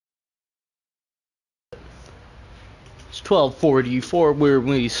It's 12:44 where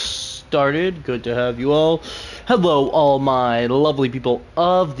we started. Good to have you all. Hello, all my lovely people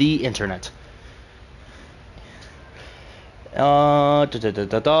of the internet. Da da da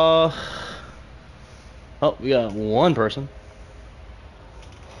da da. Oh, we got one person.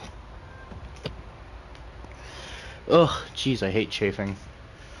 Ugh, jeez, I hate chafing.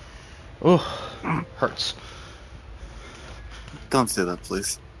 Ugh, hurts. Don't say that,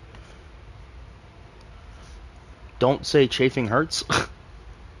 please. Don't say chafing hurts.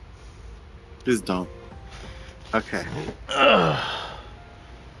 Please don't. Okay. Ugh.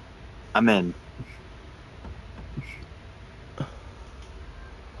 I'm in.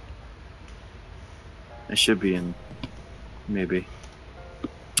 I should be in. Maybe.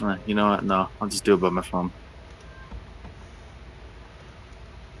 You know what? No, I'll just do it by my phone.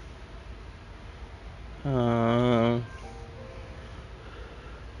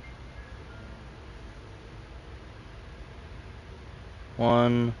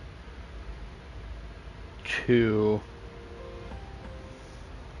 One, two.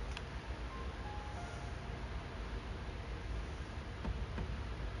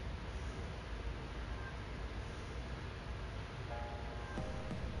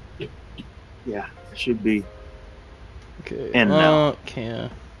 Yeah, I should be. Okay. And now. Okay.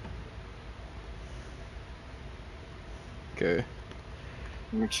 Okay.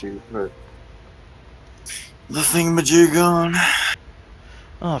 Make sure you put the thingamajig on.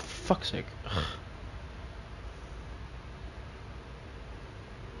 Oh, for fuck's sake. Ugh.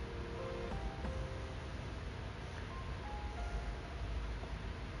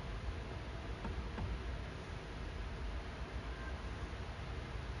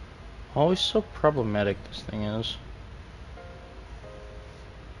 Always so problematic this thing is.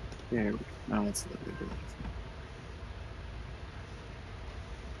 Yeah, no, that's not good.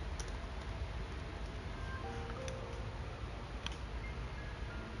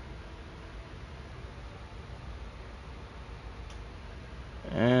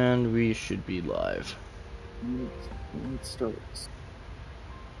 And we should be live. Let's start.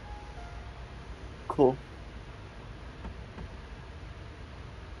 Cool.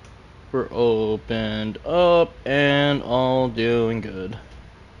 We're opened up and all doing good.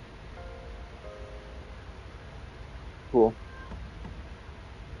 Cool.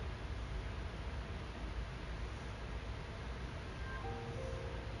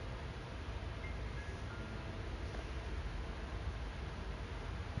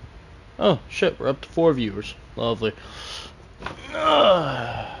 Oh shit, we're up to 4 viewers. Lovely.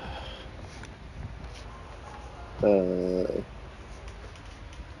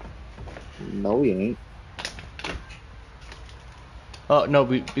 No, we ain't. Oh no,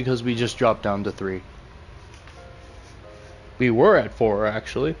 because we just dropped down to 3. We were at 4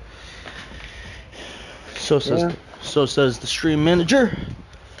 actually. So says the stream manager.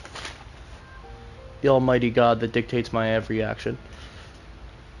 The almighty God that dictates my every action.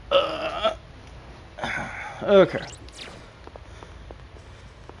 Okay.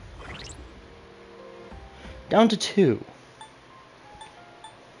 Down to 2.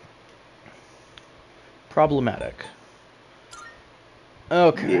 Problematic.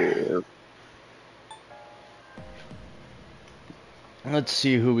 Okay. Yeah. Let's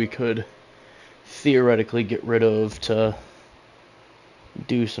see who we could theoretically get rid of to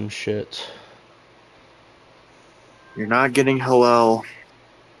do some shit. You're not getting Hillel.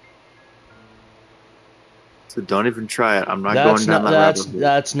 So don't even try it. I'm not going down that rabbit hole.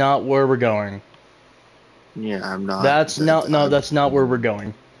 That's not where we're going. Yeah, I'm not. That's not where we're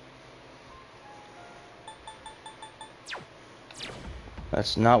going.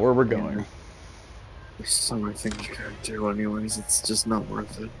 That's not where we're going. There's so many things you gotta do anyways, it's just not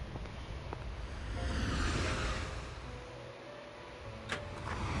worth it.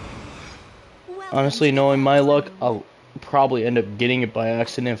 Honestly, knowing my luck, I'll probably end up getting it by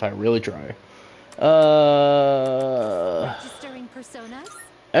accident if I really try.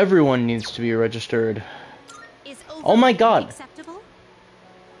 Everyone needs to be registered. Oh my god!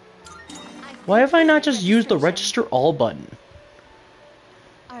 Why have I not just used the register all button?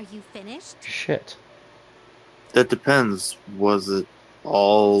 Are you finished? Shit. That depends. Was it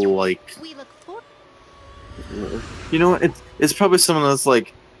all like? We look for. You know what? It's probably someone that's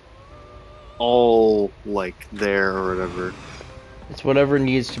like all like there or whatever. It's whatever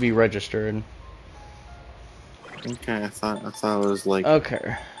needs to be registered. Okay, I thought it was like.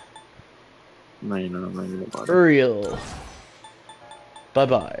 Okay. No, you know, maybe not. Uriel. Bye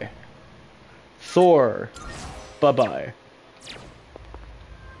bye. Thor. Bye bye.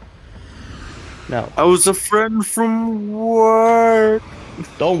 No. I was a friend from work.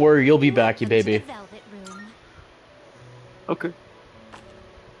 Don't worry, you'll be back, you baby. Okay.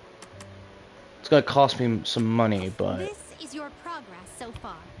 It's gonna cost me some money, but This is your progress so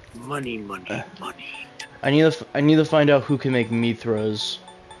far. Money, money, money. I need to find out who can make Mithras.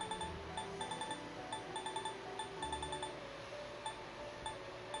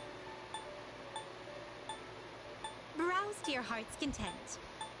 Browse to your heart's content.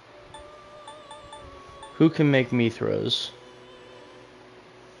 Who can make Mithras?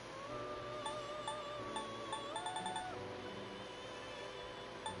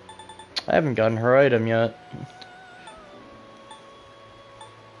 I haven't gotten her item yet.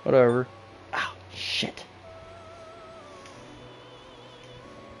 Whatever. Ow, shit.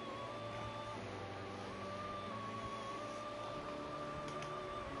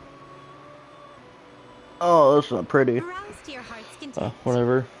 Oh, that's not pretty. Browse to your heart's content.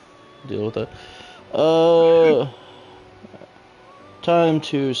 Whatever. Deal with it. Time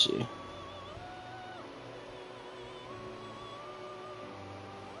to see.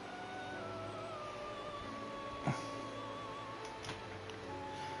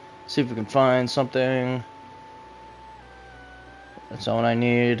 See if we can find something. That's not what I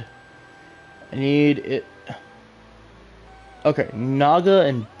need. I need it. Okay, Naga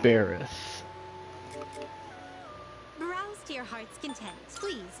and Barith. Browse to your heart's content.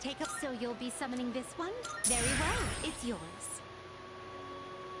 Please take up. So you'll be summoning this one? Very well. It's yours.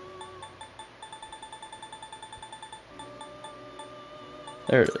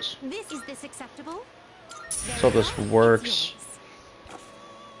 There it is. Is this acceptable? So Very this well, it's works. yours.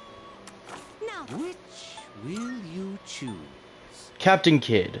 Now, Which will you choose? Captain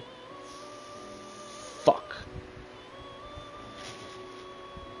Kidd. Fuck.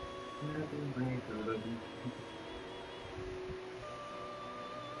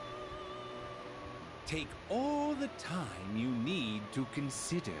 Take all the time you need to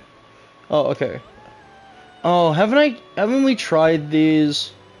consider. Oh, okay. Oh, haven't we tried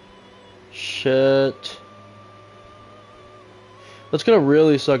these? Shit. What's gonna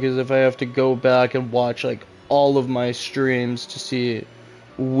really suck is if I have to go back and watch like all of my streams to see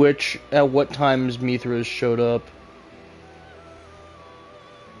at what times Mithras showed up.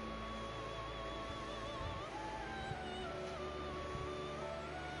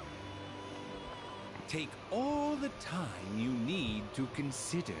 Take all the time you need to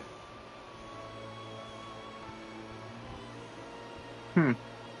consider.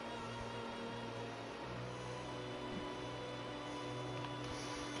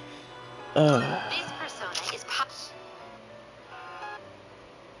 this persona is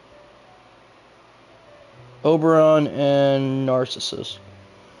Oberon and Narcissus.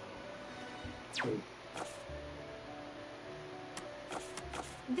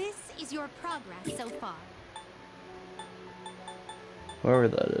 This is your progress so far. Whoever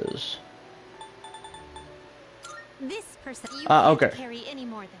that is. This person you Ah, can't okay. carry any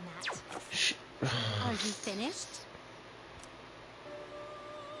more than that. Are you finished?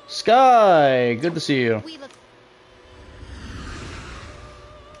 Sky, good to see you. We look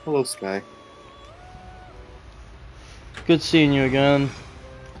Hello, Sky. Good seeing you again.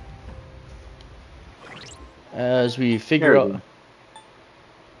 As we figure There we out, go.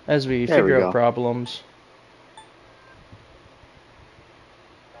 as we There we figure out go. problems.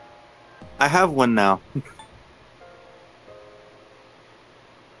 I have one now.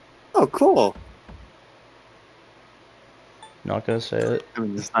 Oh, cool. Not gonna say it. I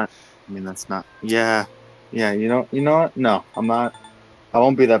mean, that's not. I mean, that's not. Yeah, yeah. You know. You know what? No, I'm not. I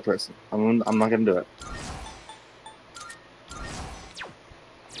won't be that person. I'm not gonna do it.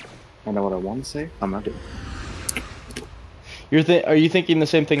 I know what I want to say. I'm not doing it. Are you thinking the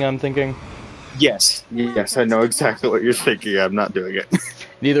same thing I'm thinking? Yes. Yes, I know exactly what you're thinking. I'm not doing it.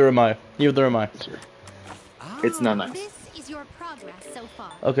 Neither am I. Neither am I. It's not nice. This is your progress so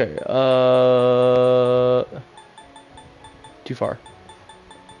far. Okay, too far.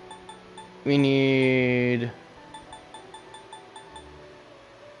 We need...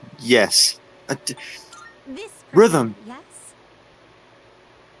 Yes. This Rhythm. Yes.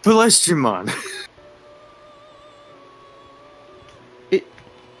 Pelestrimon.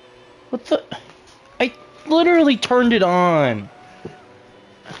 What the... I literally turned it on.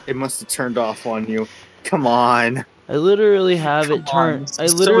 It must have turned off on you. Come on. I literally have it Come on, turned... this I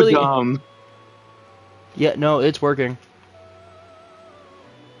is literally... So dumb. Yeah, no, it's working.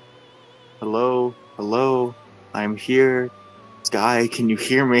 Hello. Hello. I'm here. Sky, can you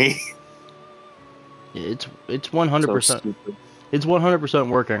hear me? It's So 100%. stupid. It's 100%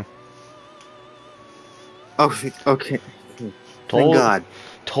 working. Oh, okay. Thank Told- God.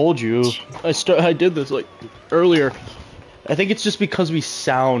 Told you. I did this like earlier. I think it's just because we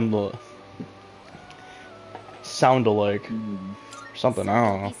sound sound alike. Hmm. Something, I So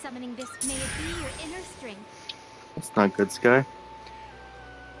don't you'll know. be summoning this. May it be your inner strength. That's not good, Sky.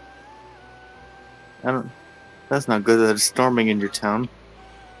 I don't. That's not good that it's storming in your town.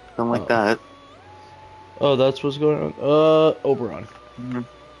 Don't like Oh. that. Oh, that's what's going on. Oberon. Mhm.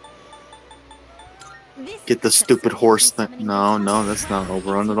 This Get the push-up stupid so you'll horse be thing. summoning No, this no, one. that's not Well,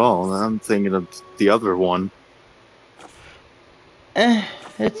 Oberon it's at all. yours. I'm thinking of the other one.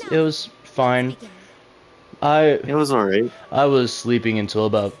 It was fine. Let's begin. It was alright. I was sleeping until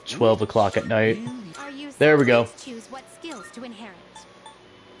about 12 o'clock at night. Are you There so we go. please choose what skills to inherit.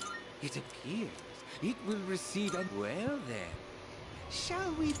 It appears it will receive a... Well then,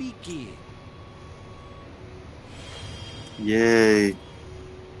 shall we begin? Yay.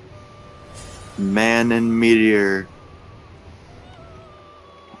 Man and Meteor.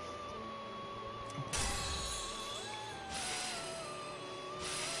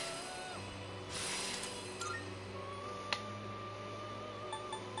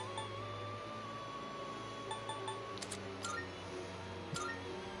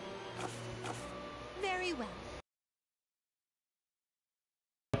 Very well.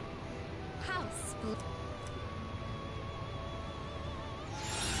 House split.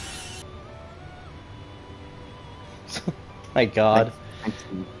 My God. Thank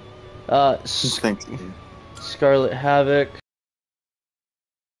you. S- Thank you. Scarlet Havoc.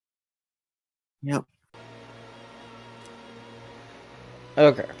 Yep.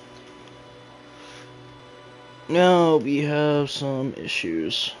 Okay. Now we have some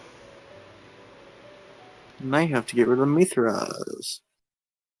issues. Now you have to get rid of Mithras.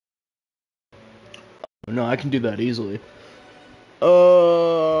 No, I can do that easily.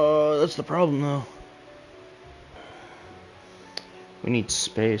 That's the problem though. We need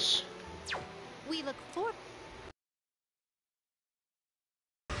space. We look for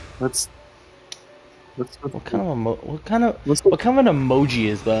Let's What kind of what kind of What's what kind of an emoji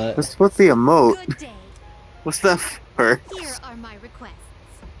is that? what's the emote? good day. What's that for? Here are my requests.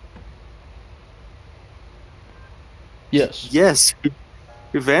 Yes. Yes,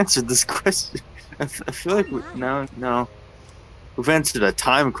 we've answered this question. I feel like no. We've answered a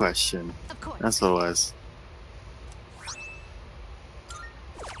time question. Of course. That's what it was.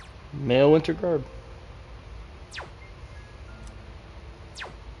 Male winter guard.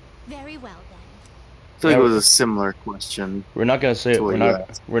 Very well then. I feel like Yeah, it was a similar question. We're not gonna say To what you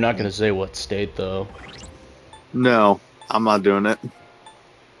asked. we're not gonna say what state though. No, I'm not doing it.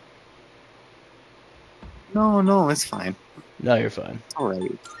 No, it's fine. No, you're fine. It's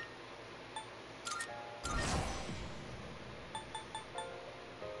alright.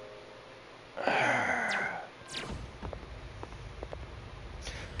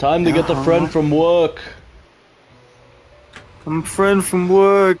 Time to get the friend from work. I'm a friend from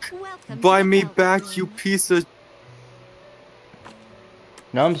work. Welcome to Buy the me Velvet back, you Room. piece of.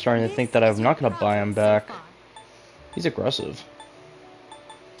 Now I'm starting to think that This is I'm not your gonna buy him progress back. so far. He's aggressive.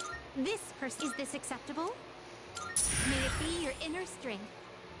 This person is this acceptable? May it be your inner strength.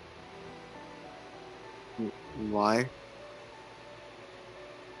 Why?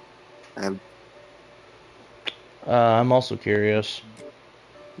 I'm also curious.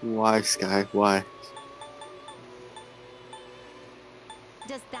 Why, Sky? Why?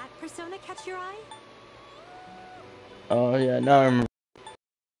 Does that persona catch your eye? Oh yeah, now I'm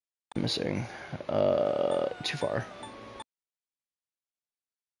missing. Too far.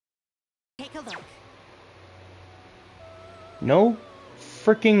 Take a look. No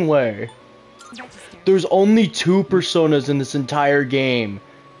freaking way. Register. There's only 2 personas in this entire game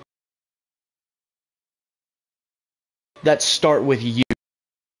that start with you.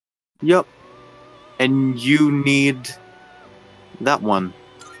 Yep. And you need that one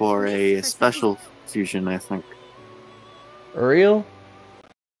for a This person special fusion, I think. Uriel?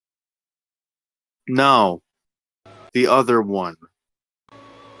 No. The other one.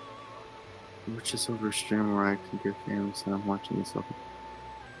 Which is over stream where I can get famous and I'm watching this over.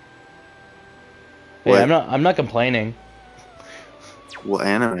 Hey, What? I'm not complaining. What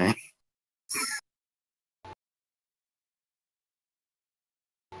anime?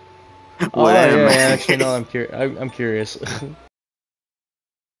 Oh What yeah, anime? yeah, actually no, I'm curious.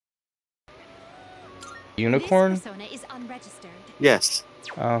 Unicorn? This persona is unregistered. Yes.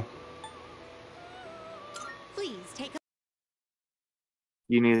 Oh. Please take a...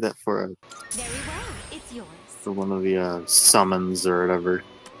 You need that for Very well. It's yours. one of the summons or whatever.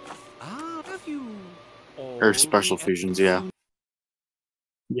 Ah, have you? Or special fusions, yeah.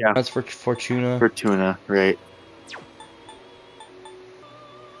 Yeah. That's for Fortuna. For tuna, right.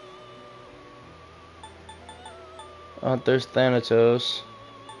 There's Thanatos.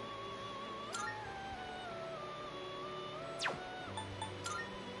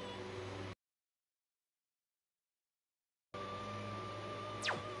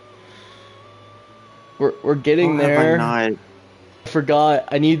 We're getting How have I there. not? I forgot.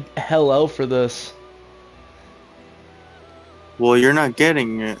 I need Hell L for this. Well, you're not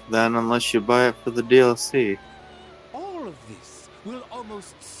getting it then unless you buy it for the DLC. All of this will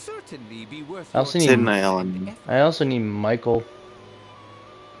almost certainly be worth I also your need- Didn't I, time Ellen? and effort. I also need Michael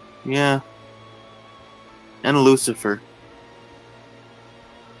Yeah. And Lucifer.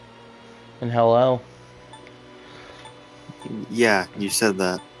 and Hell L. Yeah, you said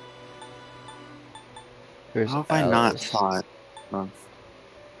that. There's How have I not Alice. thought of?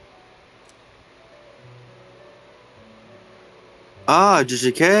 Ah,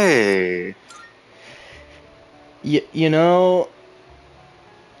 JJK! You know.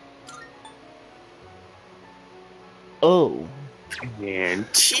 Oh. And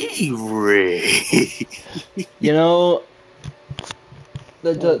T-Ray! You know.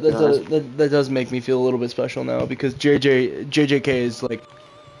 That, Oh, that does make me feel a little bit special now because JJK is like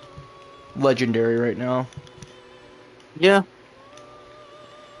legendary right now, Yeah.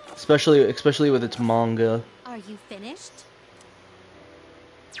 especially with its manga. Are you finished?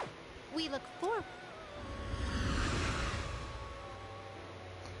 We look forward.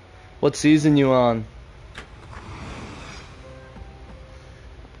 What season you on?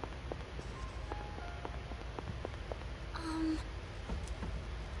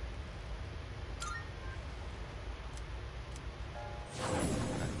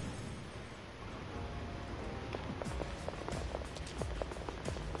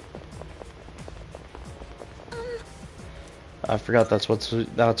 I forgot that's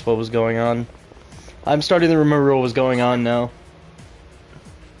what was going on. I'm starting to remember what was going on now.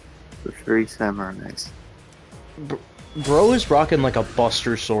 The Three Samurais. Bro is rocking like a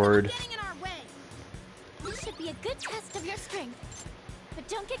Buster Sword. Getting in our way. This should be a good test of your strength. But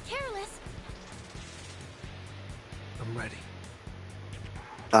don't get careless. I'm ready.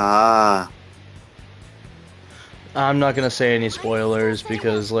 Ah. I'm not gonna say any spoilers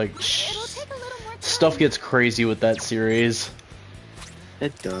because like It'll take a little more time. stuff gets crazy with that series.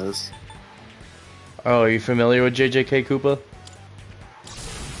 It does. Oh, are you familiar with JJK Koopa?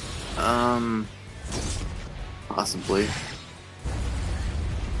 Possibly.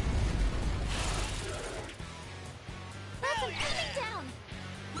 That's an coming down.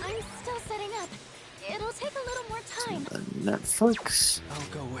 I'm still setting up. It'll take a little more time. Netflix? I'll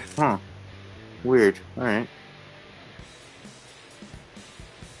go with. Huh. Weird. Alright.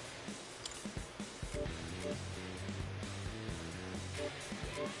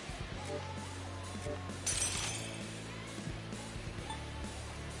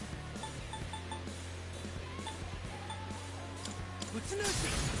 What's next?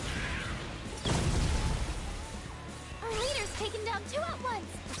 Our leader's taken down two at once.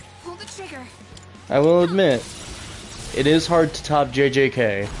 Pull the trigger. I will admit, it is hard to top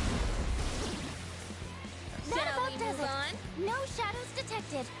JJK. That about does it. No shadows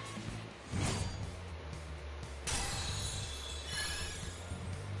detected.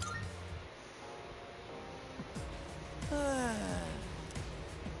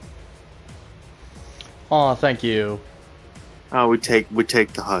 Aw, thank you. Oh, we take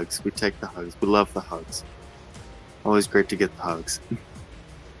the hugs. We take the hugs. We love the hugs. Always great to get the hugs.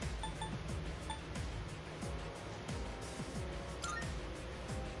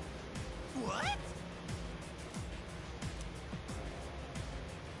 What?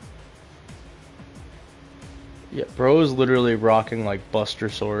 Yeah, bro is literally rocking like Buster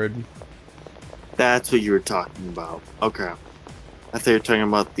Sword. That's what you were talking about. Okay. I thought you were talking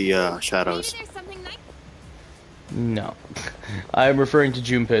about the shadows. Maybe there's something nice. No. I'm referring to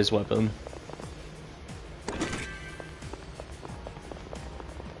Junpei's weapon.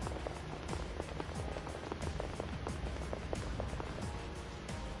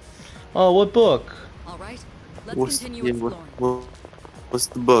 Oh, what book? All right, let's What's, continue yeah, exploring. what's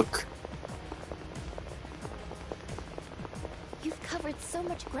the book? You've covered so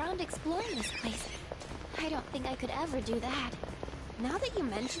much ground exploring this place. I don't think I could ever do that. Now that you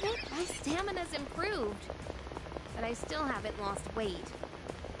mention it, my stamina's improved. But I still haven't lost weight.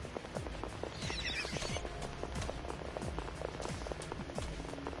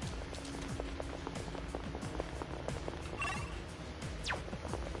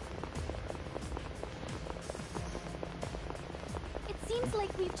 It seems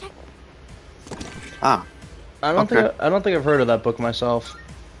like we've checked. Ah. I don't Okay. think I've heard of that book myself.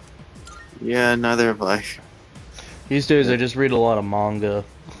 Yeah, neither have I. These days I just read a lot of manga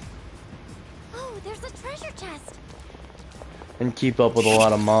Oh, there's a treasure chest. and keep up with a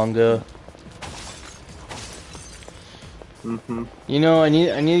lot of manga. Mm-hmm. You know, I need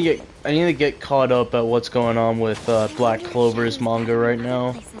to get caught up at what's going on with Black There are Clover's shadows manga hiding right in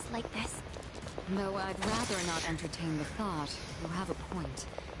now. places like this. Though I'd rather not entertain the thought. You have a point.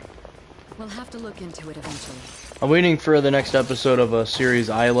 We'll have to look into it eventually. I'm waiting for the next episode of a series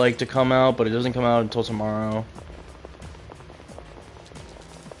I like to come out, but it doesn't come out until tomorrow.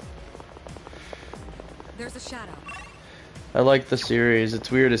 There's a shadow. I like the series.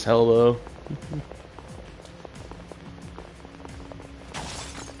 It's weird as hell though.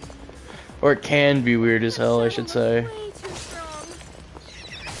 Or it can be weird as hell, I should say. Way too strong.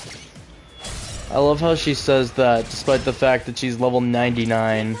 I love how she says that, despite the fact that she's level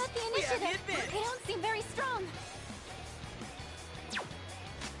 99. Got the initiative. They don't seem very strong.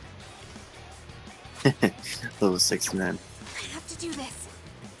 Level 69. I have to do this.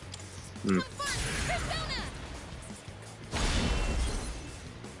 Hmm. Persona!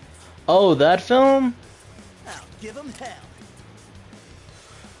 Oh, that film? I'll give 'em hell.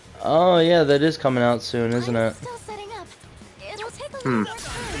 Oh yeah, that is coming out soon, isn't I'm it? still setting up. It'll take a little more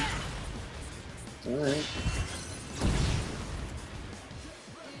time. Alright.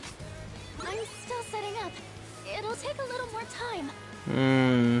 I'm still setting up. It'll take a little more time.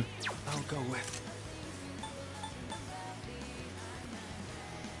 Hmm. I'll go with.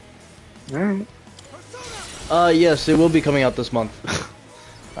 Alright. Yes, it will be coming out this month.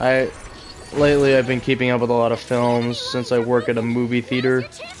 Lately I've been keeping up with a lot of films since I work at a movie theater. Your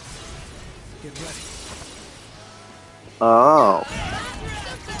chance. Get ready. Oh.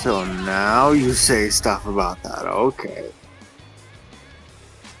 So now you say stuff about that. Okay.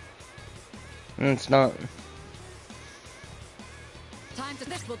 It's not. Time to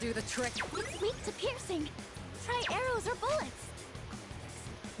this will do the trick. It's weak to piercing. Try arrows or bullets.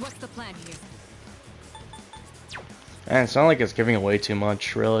 What's the plan here? And it's not like it's giving away too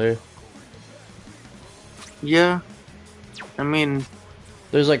much, really. Yeah. I mean,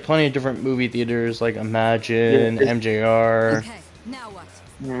 There's like plenty of different movie theaters, like Imagine, Yeah, MJR. Okay, now what?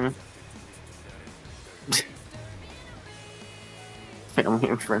 yeah. Family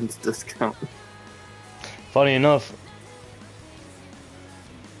and friends discount. Funny enough.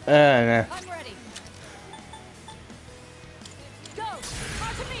 Nah. I'm ready. Go!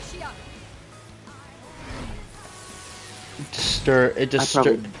 Artemisia!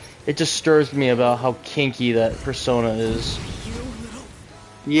 It just stirs me about how kinky that persona is.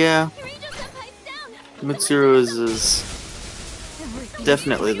 Yeah, Kirijo-senpai's down. Mitsuru is Everything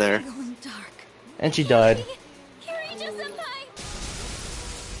definitely there. going dark. And she died. Kirijo-senpai.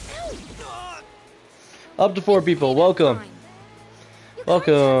 Up to 4 people, welcome. Fine. You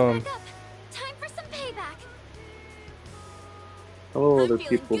Welcome. can't back up. Time for some payback. Hello, I'm other feeling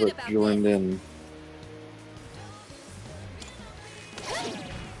people good that about joined in.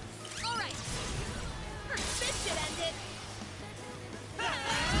 All right. This should end it.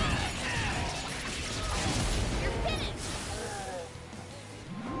 You're finished.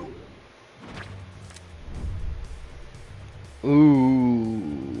 Ooh.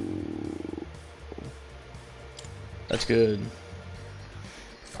 That's good.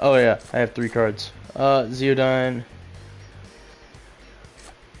 Oh yeah, I have 3 cards. Zeodyne.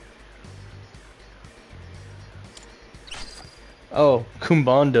 Oh,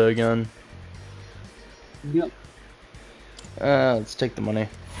 Kumbanda again. Yep. Let's take the money.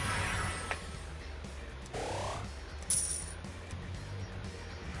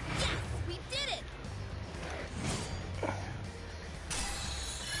 We did it.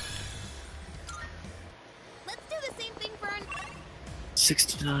 Let's do the same thing for our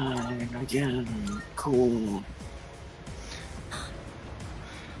 69 again. Cool.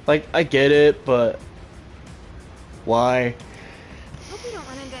 Like, I get it, but why? Hope we don't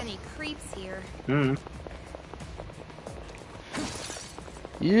run into any creeps here. Hmm.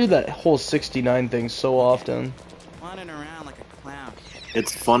 You do that whole 69 thing so often. Wandering around like a clown.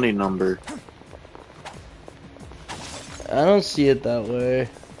 It's funny number. I don't see it that way.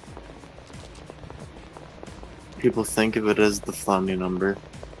 People think of it as the funny number.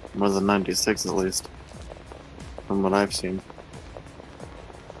 More than 96 at least. From what I've seen.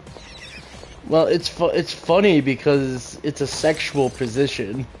 Well, it's funny because it's a sexual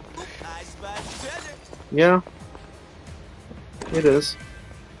position. I spy treasure. Yeah. It is.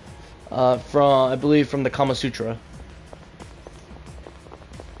 I believe from the Kama Sutra.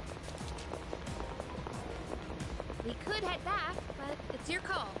 We could head back, but it's your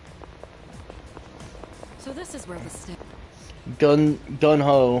call. So this is where the stick. Gun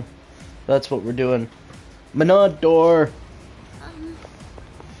ho. That's what we're doing. Manad door.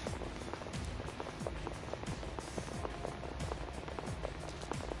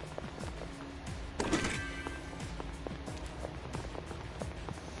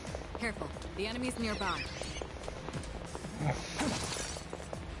 Careful, the enemy's nearby.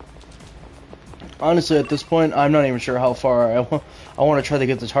 honestly, at this point, I'm not even sure how far I want to try to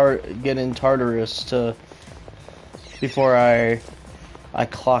get get in Tartarus to before I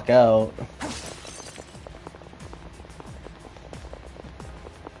clock out.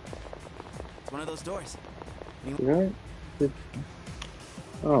 It's one of those doors. Right?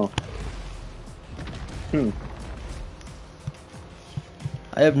 Oh.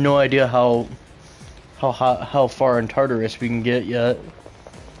 I have no idea how far in Tartarus we can get yet.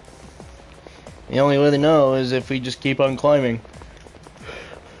 The only way to know is if we just keep on climbing.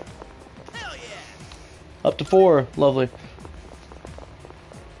 Hell yeah! Up to 4, lovely.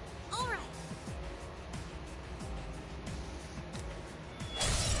 All right.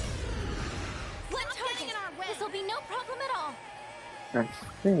 Let's target in our way. This will be no problem at all. I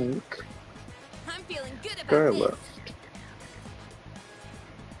think I'm feeling good guy about this. left.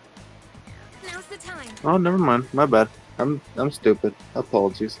 Now's the time. Oh, never mind. My bad. I'm stupid.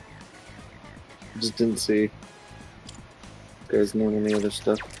 Apologies. Just didn't see you guys know any other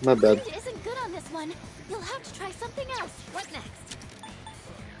stuff. My bad. Wind isn't good on this one. You'll have to try something else. What next?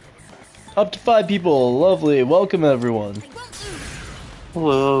 Up to 5 people, lovely. Welcome everyone. I won't lose.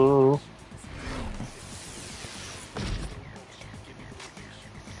 Hello.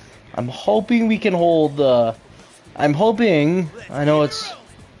 I'm hoping we can hold I'm hoping, I know it's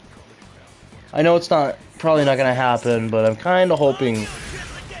not probably not gonna happen, but I'm kinda hoping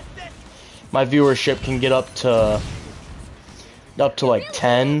my viewership can get up to like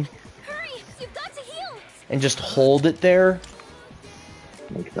 10 Hurry! You've got to heal. and just hold it there. I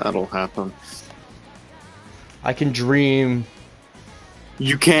think that'll happen. I can dream.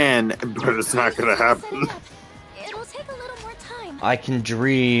 You can, but it's not gonna happen. It'll take a little more time. I can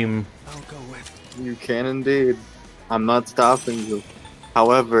dream. I'll go with. You can indeed. I'm not stopping you.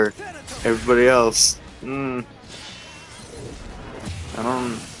 However, everybody else, I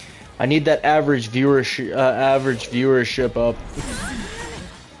don't. I need that average viewership up.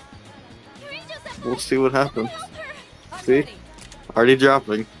 We'll see what happens. Help her. I'm See? ready. Already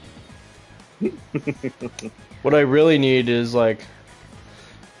dropping. What I really need is like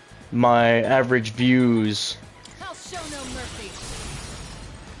my average views. I'll show no mercy.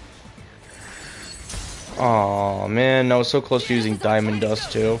 Aw, man, I was so close to using diamond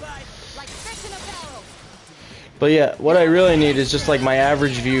dust too. Like fish in a barrel. But yeah, what I really need is just like my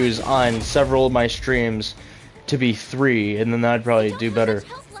average views on several of my streams to be 3, and then that'd probably do better.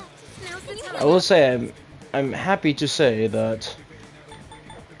 Health left. Now's the time. I will say I'm happy to say that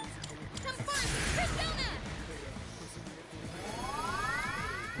Come first, Persona.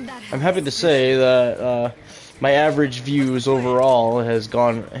 I'm happy to say that my average views overall has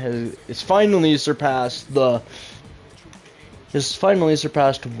finally surpassed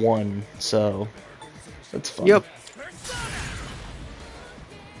 1, so that's fun. Yep.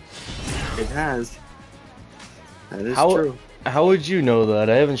 It has. That is true. How would you know that?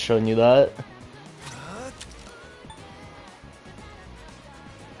 I haven't shown you that.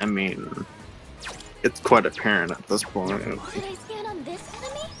 I mean, it's quite apparent at this point. Did I scan on this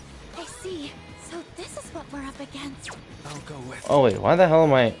enemy? I see. So this is what we're up against. I'll go with. Oh wait, why the hell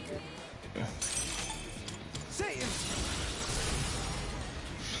am I? Satan!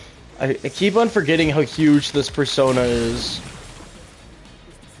 I keep on forgetting how huge this persona is.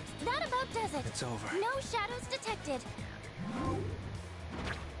 That about does it. It's over. No shadows detected.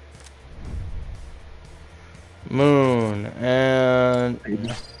 Moon and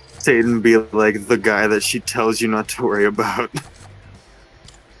Satan be like the guy that she tells you not to worry about.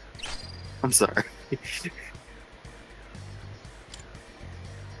 I'm sorry.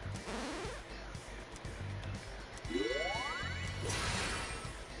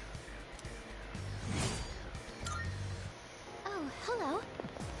 Oh, hello.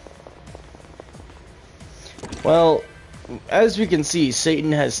 well, as we can see,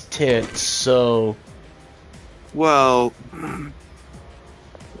 Satan has tits, so Well,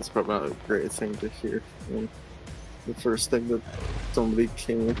 that's probably not a great thing to hear. The first thing that somebody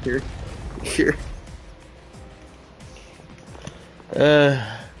came in here. it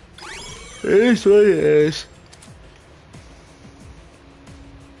is what it is.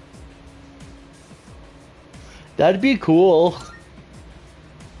 That'd be cool.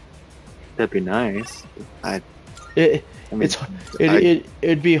 That'd be nice. I It mean, it's it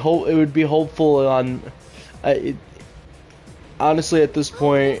it'd be it would be hopeful on. Honestly, at this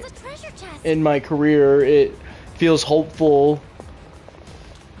point There's a treasure chest. in my career, it feels hopeful.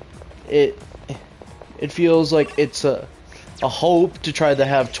 It feels like it's a hope to try to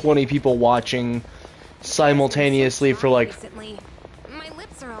have 20 people watching simultaneously for like Recently, my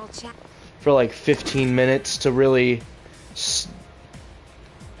lips are all chapped. 15 minutes to really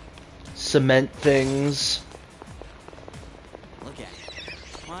cement things. Look at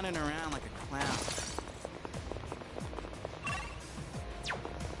it. Wandering around like a clown.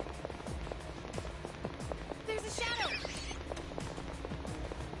 There's a shadow.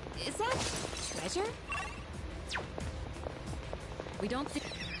 Is that treasure? We don't think.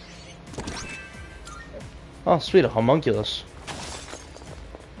 Oh, sweet, a homunculus.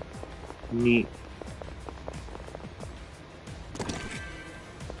 Neat.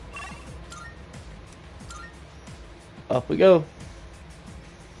 Up we go.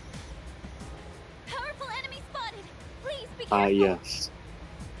 Powerful enemy spotted. Please be Ah, careful. yes.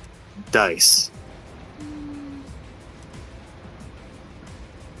 Dice.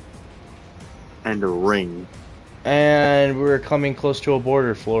 And a ring. And we're coming close to a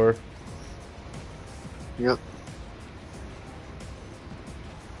border floor. Yep.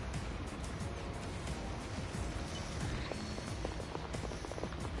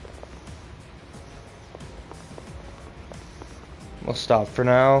 We'll stop for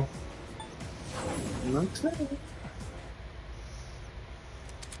now. Okay.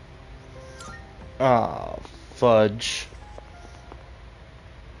 Ah, fudge.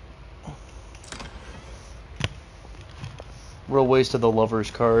 Real waste of the lover's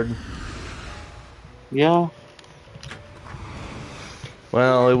card. Yeah.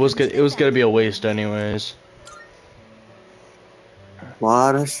 Well, it was gonna be a waste anyways.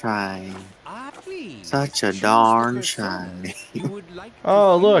 What a shame. Ah, please. Such a Choose the darn persona shame. you would like to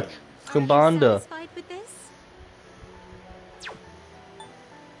Oh, view. look, Are you Kumbanda. satisfied with this?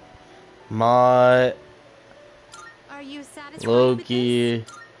 My Are you satisfied with this? Loki.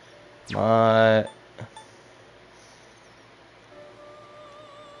 My.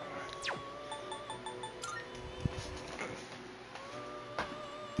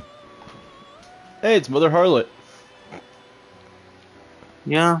 Hey, it's Mother Harlot.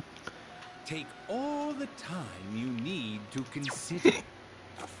 Yeah. Take all the time you need to consider.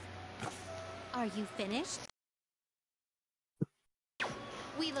 Are you finished?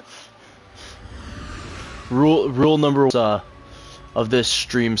 We look. Rule number of this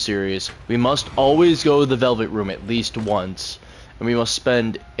stream series: we must always go to the Velvet Room at least once, and we must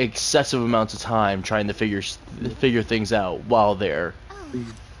spend excessive amounts of time trying to figure things out while there. Oh,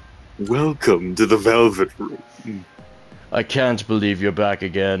 Welcome to the Velvet Room. I can't believe you're back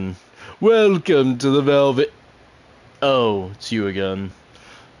again. Welcome to the Velvet. Oh, it's you again.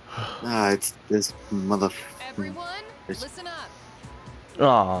 Ah, it's this mother. Everyone, It's- listen up.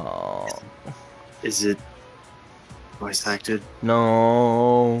 Oh Is it voice acted?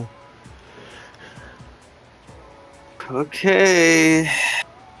 no. Okay.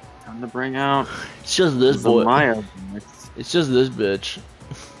 Time to bring out It's just this the boy. Maya voice. It's just this bitch.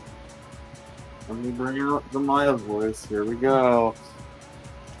 Let me bring out the Maya voice. Here we go.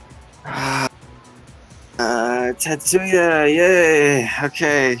 Tetsuya, yay!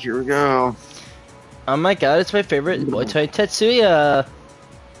 Okay, here we go. Oh my god, it's my favorite boy toy, Tetsuya.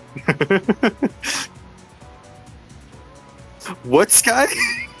 What, Sky?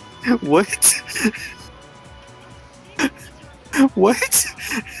 What? What?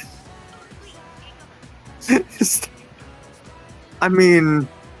 I mean,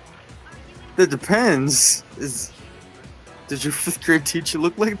 that depends. Did your 5th grade teacher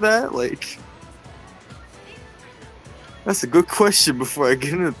look like that? Like, that's a good question before I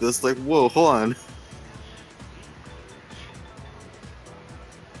get into this. Like, whoa, hold on.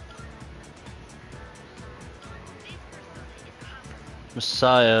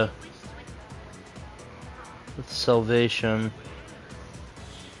 Messiah. With salvation.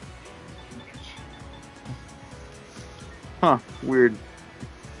 Huh, weird.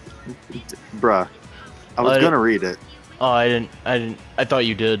 Bruh. I was I- gonna read it. Oh, I didn't. I thought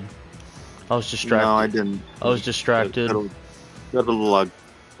you did. I was distracted. No, I didn't. I was distracted. Go to the log.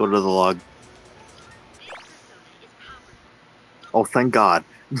 Go to the log. Oh, thank God.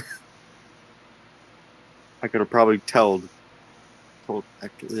 I could have probably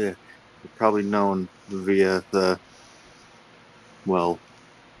probably known via the, well,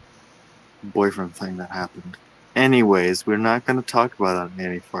 boyfriend thing that happened. Anyways, we're not going to talk about it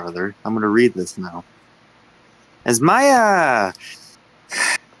any farther. I'm going to read this now. As Maya!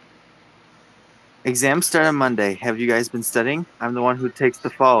 Exams start on Monday. Have you guys been studying? I'm the one who takes the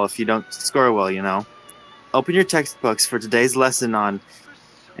fall if you don't score well, you know. Open your textbooks for today's lesson on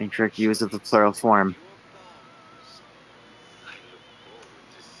incorrect use of the plural form.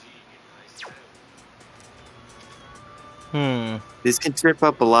 This can trip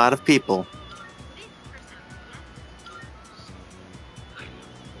up a lot of people.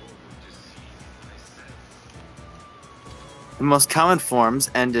 The most common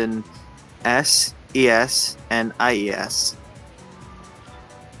forms end in S, ES, and IES.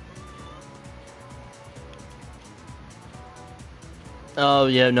 Oh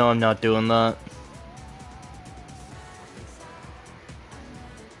yeah, no, I'm not doing that.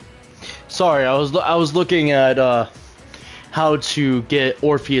 Sorry, I was looking at how to get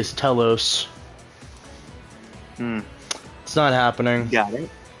Orpheus Telos. It's not happening. Got it.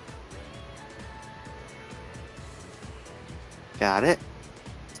 Got it.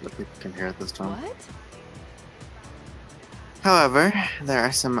 So that people can hear it this time. What? However, there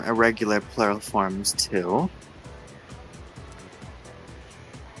are some irregular plural forms too.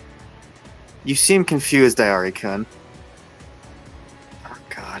 You seem confused, Iori-kun. Oh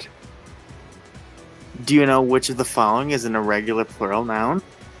god. Do you know which of the following is an irregular plural noun?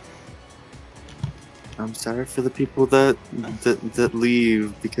 I'm sorry for the people that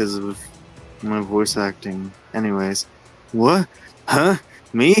leave because of my voice acting. Anyways. What? Huh?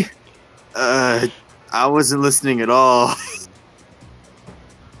 Me? I wasn't listening at all.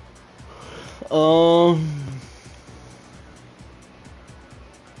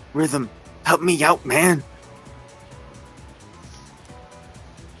 Rhythm, help me out, man.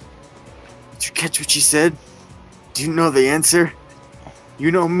 Did you catch what she said? Do you know the answer?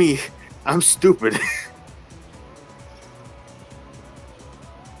 You know me. I'm stupid.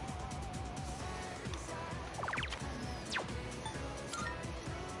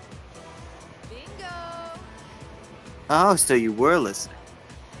 Bingo! Oh, so you were listening.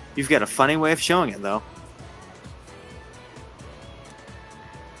 You've got a funny way of showing it, though.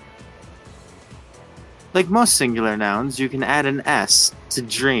 Like most singular nouns, you can add an S to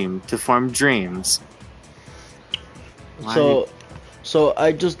dream to form dreams. Why So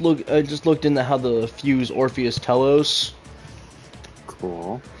I just looked into how to fuse Orpheus Telos.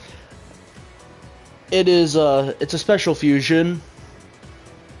 Cool. It's a special fusion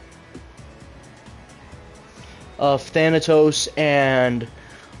of Thanatos and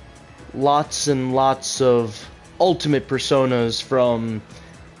lots of ultimate personas from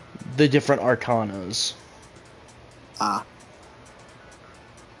the different arcanas. Ah.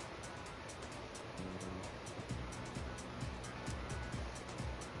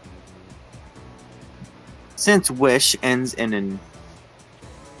 Since wish ends in an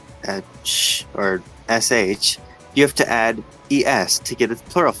sh or sh, you have to add es to get its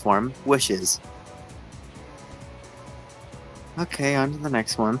plural form, wishes. Okay, on to the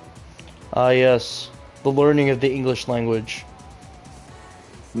next one. Ah, yes. The learning of the English language.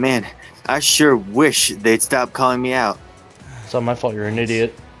 Man, I sure wish they'd stop calling me out. It's not my fault you're an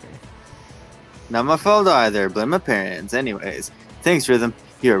idiot. Not my fault either, blame my parents. Anyways, thanks, Rhythm.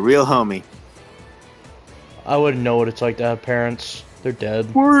 You're a real homie. I wouldn't know what it's like to have parents. They're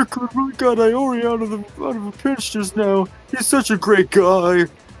dead. Work really got Iori out of a pinch just now. He's such a great guy.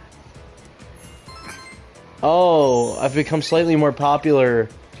 Oh, I've become slightly more popular.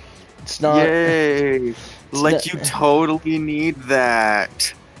 It's not... Yay! Like not- you totally need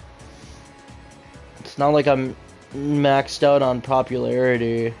that. It's not like I'm maxed out on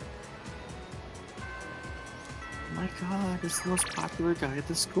popularity. Oh my god, it's the most popular guy at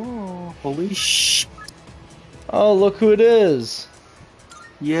the school. Holy sh! Oh, look who it is.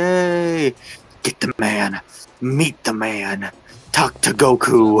 Yay! Get the man. Meet the man. Talk to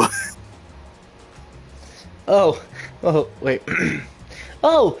Goku. Oh, wait.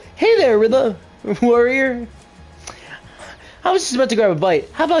 Oh, hey there, Rhythm Warrior. I was just about to grab a bite.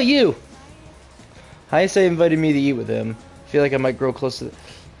 How about you? Hayase invited me to eat with him. I feel like I might grow close to the...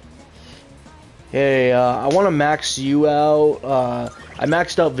 Hey, I want to max you out. I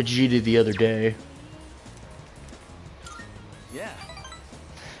maxed out Vegeta the other day. Yeah.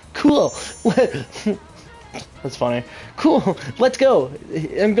 Cool. That's funny. Cool. Let's go.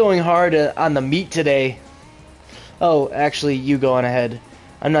 I'm going hard on the meat today. Oh, actually, you go on ahead.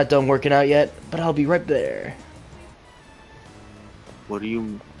 I'm not done working out yet, but I'll be right there. What do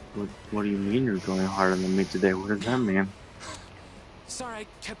you mean you're going hard on the meat today? What does that mean? Sorry, I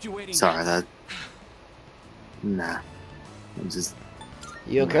kept you waiting. Sorry, that... Nah. I'm just...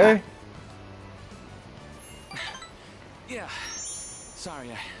 You okay? Yeah.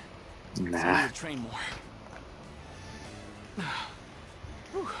 Sorry, I Nah. need to train more.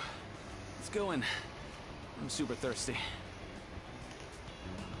 Whew. Let's go in. I'm super thirsty.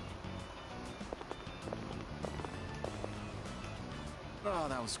 Oh,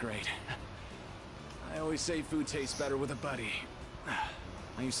 that was great. I always say food tastes better with a buddy.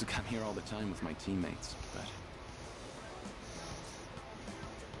 I used to come here all the time with my teammates, but...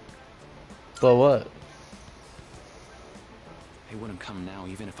 But what? They wouldn't come now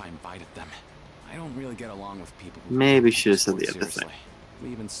even if I invited them. I don't really get along with people who Maybe take should have said the sport other thing. seriously. We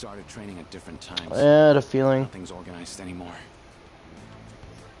even started training at different times. I had a feeling. Nothing's organized anymore.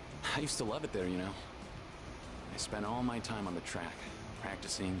 I used to love it there, you know. I spent all my time on the track,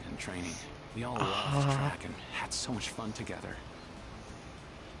 practicing and training. We all loved track and had so much fun together.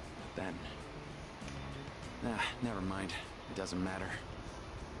 Then... never mind. It doesn't matter.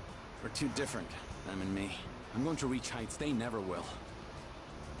 We're too different, them and me. I'm going to reach heights they never will.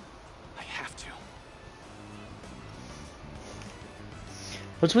 I have to.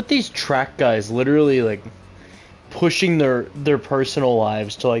 What's with these track guys literally like pushing their personal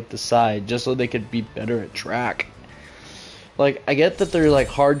lives to like the side just so they could be better at track? Like, I get that they're like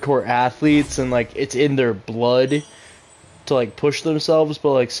hardcore athletes and like it's in their blood to like push themselves,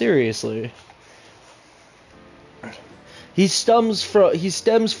 but like seriously. He stems from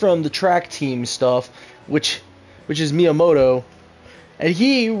the track team stuff, which is Miyamoto, and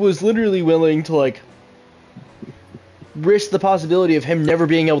he was literally willing to like risk the possibility of him never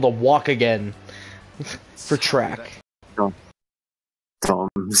being able to walk again for track.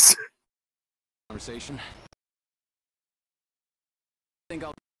 Thumbs. Conversation. I think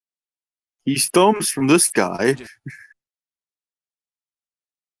I'll He's thumbs from this guy.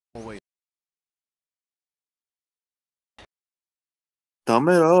 wait. Thumb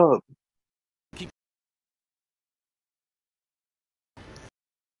it up.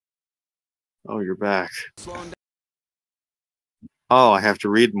 Oh, you're back. Slowing down. Oh, I have to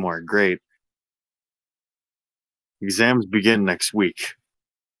read more. Great. Exams begin next week.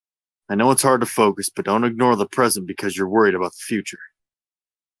 I know it's hard to focus, but don't ignore the present because you're worried about the future.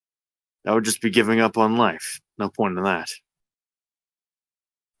 That would just be giving up on life. No point in that.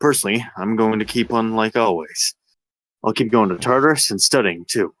 Personally, I'm going to keep on like always. I'll keep going to Tartarus and studying,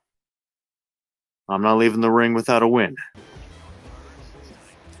 too. I'm not leaving the ring without a win.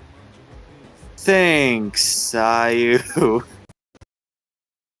 Thanks, Sayu.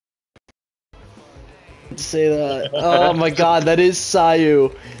 Say that. Oh my god, that is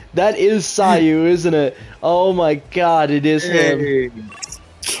Sayu. That is Sayu, isn't it? Oh my god, it is him.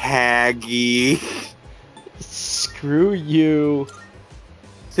 Kagi. Screw you.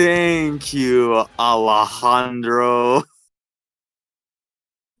 Thank you, Alejandro.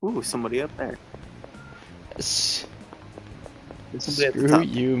 Ooh, somebody up there. S- There's somebody at the Screw top.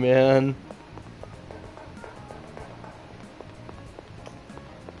 you, man.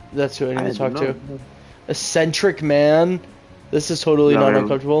 That's who I need to talk to. Eccentric man. This is totally No, not no.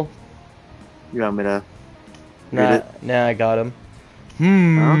 uncomfortable. You want me to? Nah, I got him.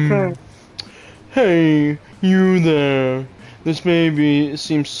 Okay. Hey, you there. This maybe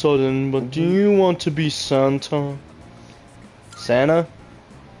seems sudden, but do you want to be Santa? Santa?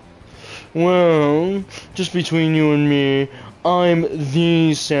 Well, just between you and me, I'm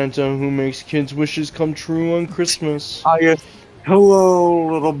the Santa who makes kids' wishes come true on Christmas.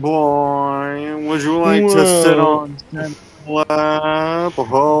 Hello, little boy. Would you like to sit on Santa's lap?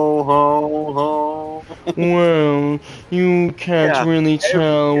 Ho, ho, ho. Well, you can't Yeah, really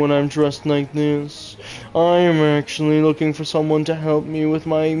tell when I'm dressed like this. I am actually looking for someone to help me with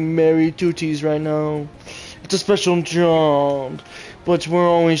my merry duties right now. It's a special job, but we're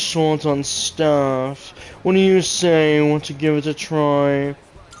always short on staff. What do you say? Want to give it a try?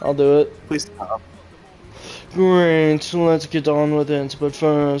 I'll do it. Please stop. Great, let's get on with it. But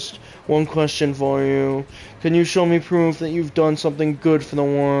first, one question for you. Can you show me proof that you've done something good for the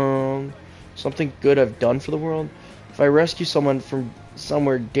world? Something good I've done for the world? If I rescue someone from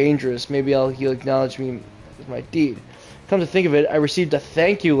somewhere dangerous, maybe he'll acknowledge me with my deed. Come to think of it, I received a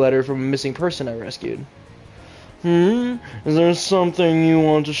thank you letter from a missing person I rescued. Is there something you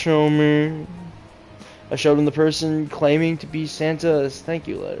want to show me? I showed him the person claiming to be Santa's thank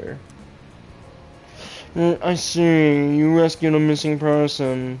you letter. I see. You rescued a missing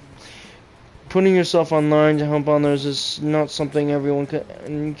person. Putting yourself online to help others is not something everyone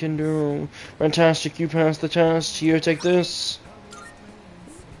can do. Fantastic, you passed the test. Here, take this.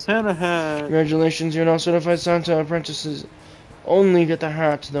 Santa hat. Congratulations, you're now certified Santa. Apprentices only get the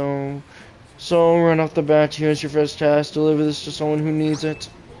hat, though. So, right off the bat, here's your first task. Deliver this to someone who needs it.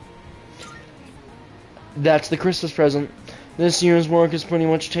 That's the Christmas present. This year's work is pretty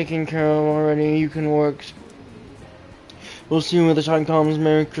much taken care of already. You can work. We'll see you when the time comes.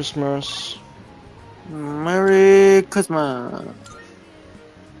 Merry Christmas. Merry Christmas.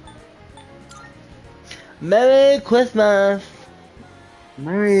 Merry Christmas.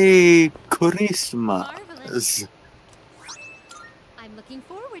 Merry Christmas. Marvelous. I'm looking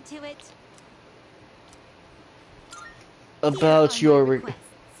forward to it. About Here are your my requests.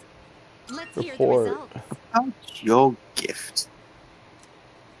 Let's hear the report. results. How's your gift?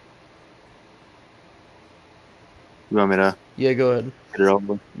 You want me to Yeah, go ahead. get it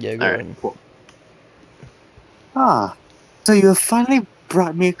over? Yeah, go All ahead. right, cool. Ah, so you have finally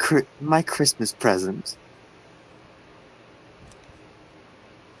brought me my Christmas present.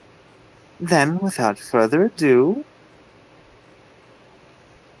 Then, without further ado,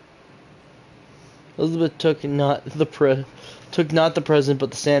 Elizabeth took not the present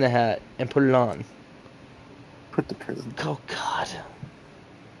but the Santa hat and put it on. put the present. Oh God.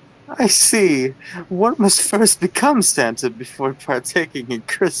 I see. One must first become Santa before partaking in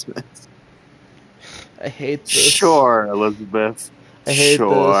Christmas. I hate this. Sure, Elizabeth. I hate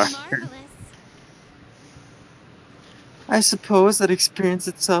Sure. this. Marvelous. I suppose that experience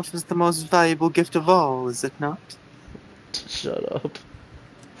itself is the most valuable gift of all, is it not? Shut up.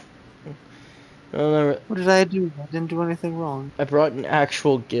 I'll never, What did I do? I didn't do anything wrong. I brought an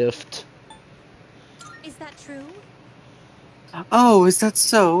actual gift. Is that true? Oh, is that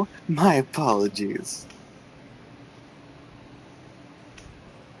so? My apologies.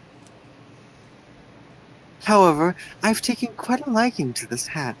 However, I've taken quite a liking to this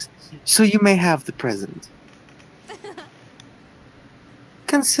hat, so you may have the present.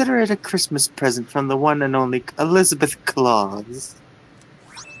 Consider it a Christmas present from the one and only Elizabeth Claus.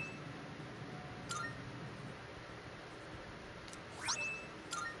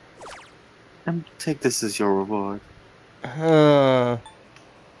 And take this as your reward.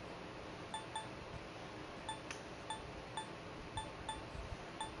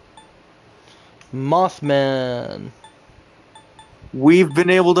 Mothman. We've been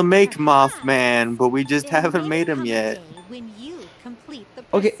able to make Mothman, but we just haven't made him yet. When you complete the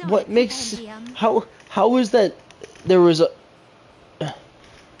Okay, Persona what makes Compendium. how is that there was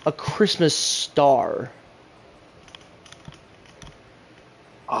a Christmas star?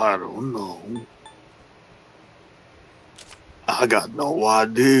 I don't know. I got no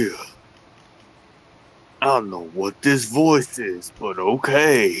idea. I don't know what this voice is, but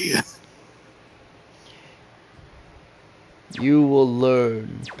okay. You will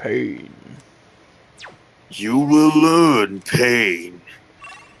learn pain. You will learn pain.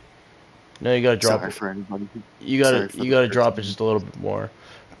 No, you gotta drop Sorry it. for anybody. You sorry gotta for you the gotta person. drop it just a little bit more.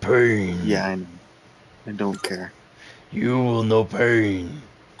 Pain. Yeah, I know. I don't care. You will know pain.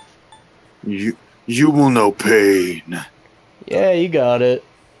 You will know pain. Yeah, you got it.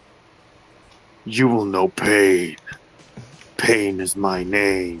 You will know pain. Pain is my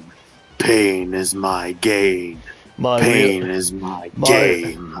name. Pain is my gain. Pain is my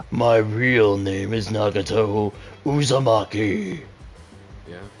game. My real name is Nagato Uzumaki.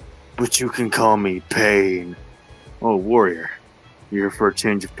 Yeah? But you can call me Pain. Oh, warrior. You here for a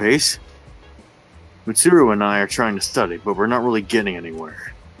change of pace? Mitsuru and I are trying to study, but we're not really getting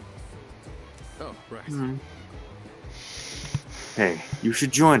anywhere. Oh, right. Hmm. Hey, you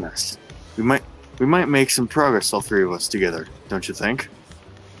should join us. We might make some progress, all three of us together, don't you think?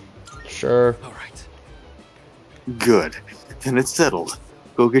 Sure. All right. Good. Then it's settled.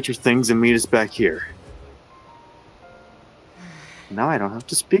 Go get your things and meet us back here. Now I don't have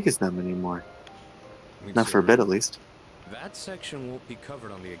to speak as them anymore. Not for a bit, at least. That section won't be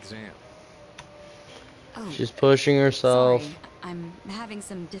covered on the exam. Oh, She's pushing herself. sorry. I'm having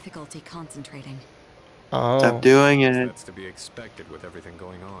some difficulty concentrating. Oh. Stop doing it. That's to be expected with everything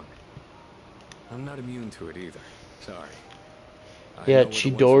going on. I'm not immune to it either. Sorry. I Yeah, know we're the ones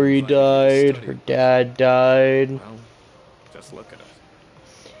who Chidori invited you to died. study. Her dad died. Well, just look at us.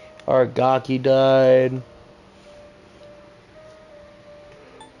 Aragaki died.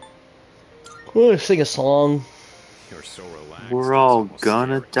 Let's sing a song. You're so relaxed. We're it's all almost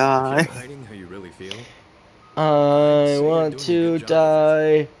gonna scary. die. You're hiding how you really feel. I you're want doing a to good job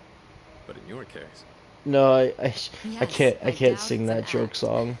die. But in your case, No, I Yes, can't doubt sing it's that an joke act.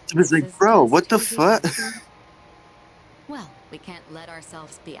 song. It was like, This is bro, just what the too fuck? good to be- Well, we can't let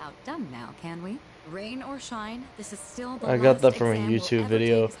ourselves be outdone now, can we? Rain or shine, this is still the I got last that from a exam we'll YouTube ever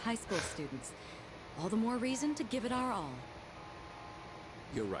video. take as high school students. All the more reason to give it our all.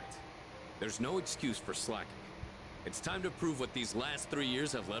 you're right. There's no excuse for slacking. It's time to prove what these last 3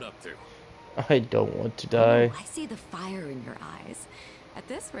 years have led up to. I don't want to die. Oh, I see the fire in your eyes. At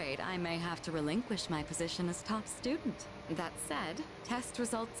this rate, I may have to relinquish my position as top student. That said, test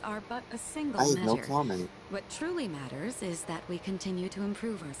results are but a single I have measure. no comment. What truly matters is that we continue to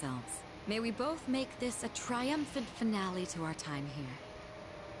improve ourselves. May we both make this a triumphant finale to our time here.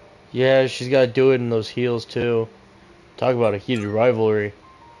 Yeah, she's got to do it in those heels too. Talk about a heated rivalry.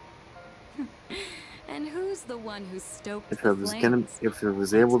 And who's the one who stoked If the it was flames? if it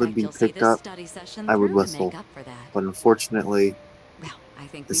was I able to expect be you'll see picked this up, study session I would through to whistle. make up for that. But unfortunately, Well, I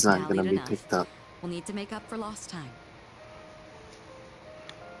think it's we've not gonna tallied be enough. picked up. We'll need to make up for lost time.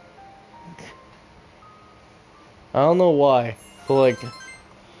 I don't know why, but like,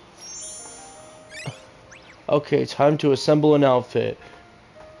 okay, time to assemble an outfit.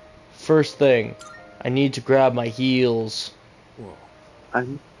 First thing, I need to grab my heels. Whoa.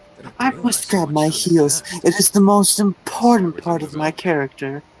 I must grab my heels. It is the most important part of my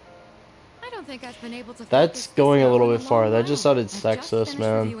character. I don't think I've been able to That's focus this going a well little in bit a far. long That just while. sounded I've just sexist, finished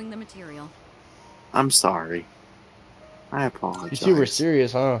man. reviewing the material. I'm sorry. I You apologize. two were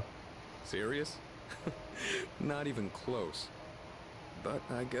serious, huh? Serious? Not even close. But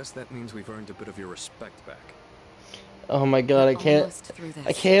I guess that means we've earned a bit of your respect back. Oh my god, I We're can't. almost through this.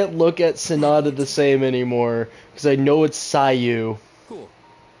 I can't look at Sonata the same anymore because I know it's Sayu. Cool.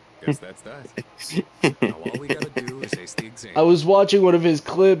 Guess that's that. Now all we gotta do is ace the exam. I was watching one of his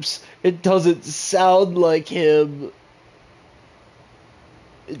clips. It doesn't sound like him.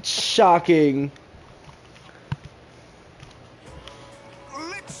 It's shocking.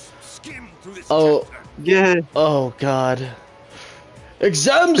 Let's skim through this Oh. chapter. Yeah. Oh god.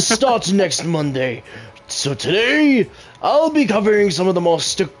 Exams start next Monday. So today, I'll be covering some of the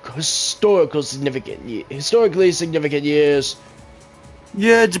most historically significant years.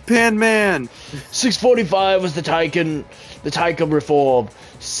 Yeah, Japan man. 645 was the Taika reform.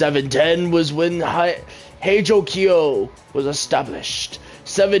 710 was when Heijo Kyo was established.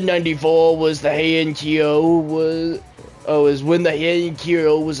 794 was the Heian Kyo is when the Heian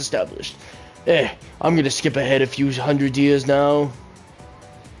Kyo was established. I'm gonna skip ahead a few hundred years now.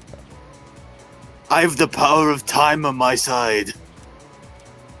 I have the power of time on my side.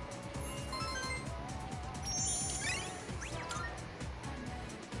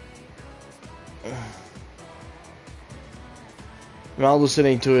 I'm not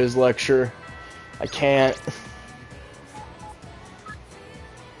listening to his lecture. I can't.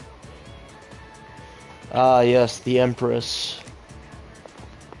 Ah, yes, the Empress.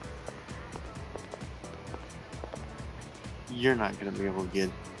 You're not gonna be able to get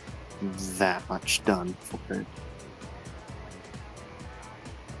that much done for it.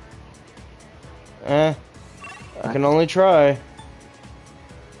 I can only try.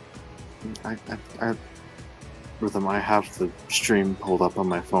 Rhythm, I have the stream pulled up on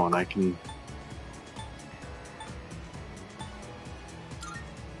my phone. I can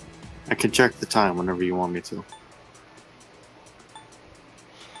check the time whenever you want me to.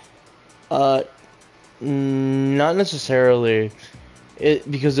 Not necessarily.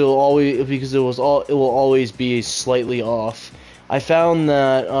 Because it will always be slightly off. I found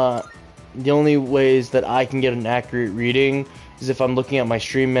that the only ways that I can get an accurate reading is if I'm looking at my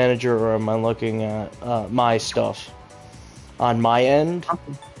stream manager or am I looking at my stuff on my end.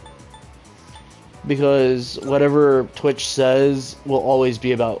 Because whatever Twitch says will always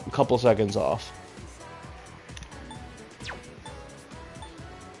be about a couple seconds off.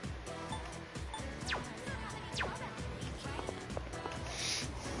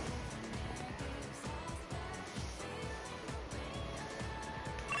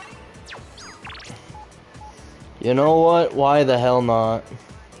 You know what? Why the hell not?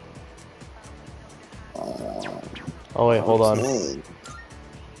 Oh wait, hold on. Okay.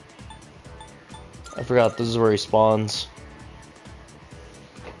 I forgot this is where he spawns.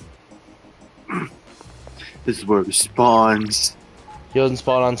 This is where it spawns. He doesn't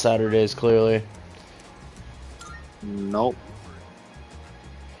spawn on Saturdays, clearly. Nope.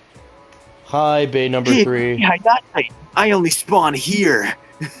 Hi, bay number 3. Yeah, I only spawn here.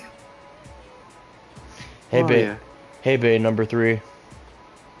 Hey, Oh, bay. yeah. Hey, bay number 3.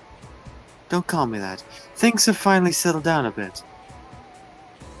 Don't call me that. Things have finally settled down a bit.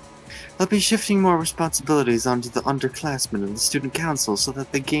 I'll be shifting more responsibilities onto the underclassmen and the student council so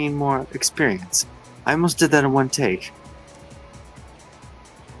that they gain more experience. I almost did that in one take.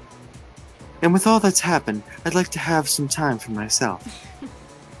 And with all that's happened, I'd like to have some time for myself.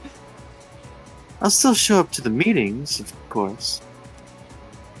 I'll still show up to the meetings, of course.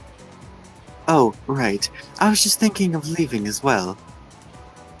 Oh, right. I was just thinking of leaving as well.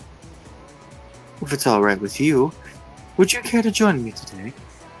 If it's alright with you, would you care to join me today?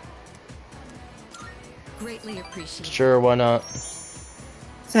 Greatly appreciated. Sure, why not?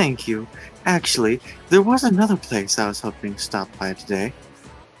 Thank you. Actually, there was another place I was hoping to stop by today.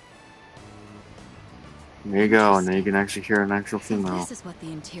 There you go, and now you can actually hear an actual female. This is what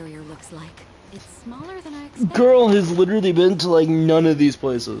the interior looks like. It's smaller than I expected. Girl has literally been to like none of these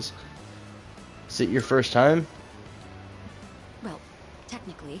places. Is it your first time? Well,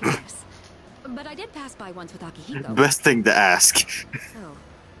 technically, yes. But I did pass by once with Akihiko. Best thing to ask So,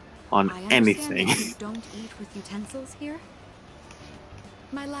 on I understand anything. that you don't eat with utensils here?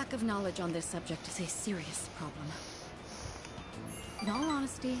 My lack of knowledge on this subject is a serious problem. In all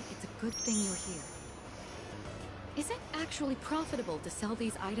honesty, it's a good thing you're here. Is it actually profitable to sell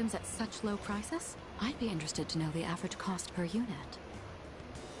these items at such low prices? I'd be interested to know the average cost per unit.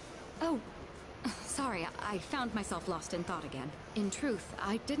 Oh, sorry, I found myself lost in thought again. In truth,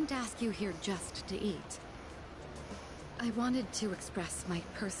 I didn't ask you here just to eat. I wanted to express my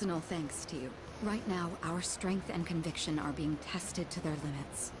personal thanks to you. Right now, our strength and conviction are being tested to their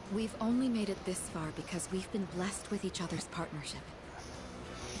limits. We've only made it this far because we've been blessed with each other's partnership.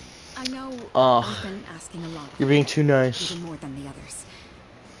 I know I've been asking a lot. You're being too nice. Even more than the others.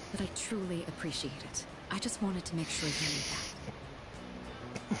 But I truly appreciate it. I just wanted to make sure you knew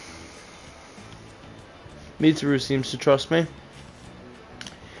that. Mitsuru seems to trust me.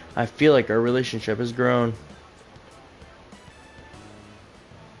 I feel like our relationship has grown.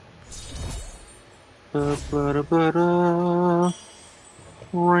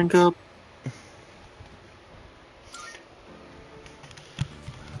 Rank up.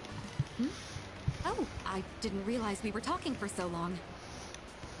 Oh, I didn't realize we were talking for so long.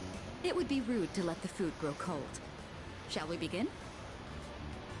 It would be rude to let the food grow cold. Shall we begin?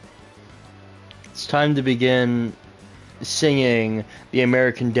 It's time to begin singing the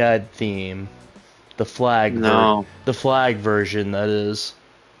American Dad theme. The flag the flag version, that is.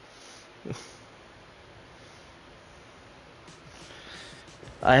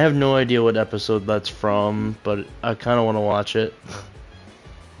 I have no idea what episode that's from, but I kind of want to watch it.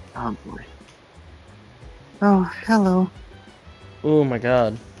 Oh boy. Oh, hello. Oh my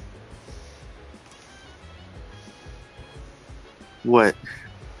god. What?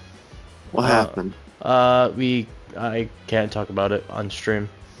 What happened? I can't talk about it on stream.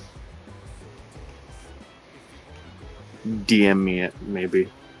 DM me it, maybe,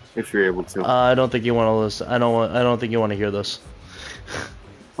 if you're able to. I don't think you want to listen. I don't think you want to hear this.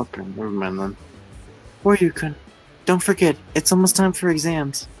 Okay, never mind then. Waryukun, don't forget, it's almost time for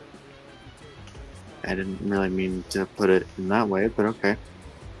exams. I didn't really mean to put it in that way, but okay.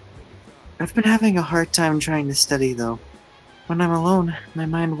 I've been having a hard time trying to study, though. When I'm alone, my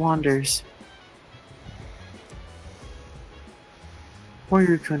mind wanders.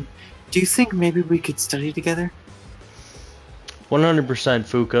 Waryukun, do you think maybe we could study together? 100%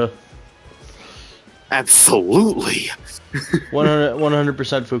 Fuka. Absolutely!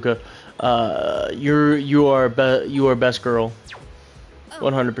 100% Fuka. You are best girl.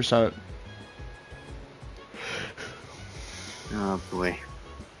 100%. Oh boy.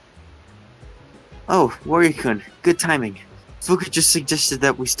 Oh, Waryukun, good timing. Fuka just suggested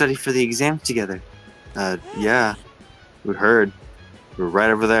that we study for the exams together. Yeah. We heard. We're right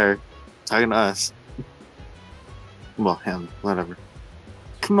over there, talking to us. Well, him, whatever.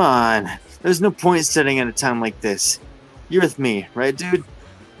 Come on, there's no point studying at a time like this. You're with me, right, dude?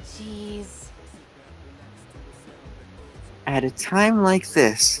 Jeez. At a time like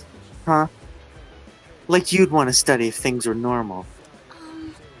this, huh? Like you'd want to study if things were normal.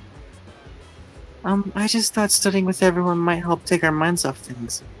 I just thought studying with everyone might help take our minds off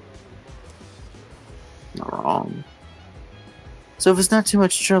things. Not wrong. So if it's not too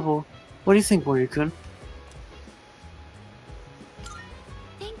much trouble, what do you think, Waryukun?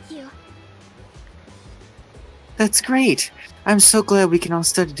 Thank you. That's great! I'm so glad we can all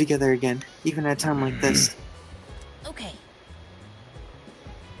study together again, even at a time like this. Okay.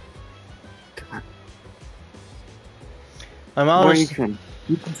 God. I'm honest. Waryukun,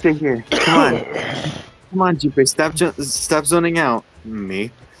 you can stay here. Come on. Come on, Junpei, stop zoning out. Me.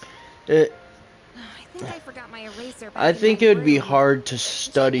 I think I forgot my eraser. I think it would be hard to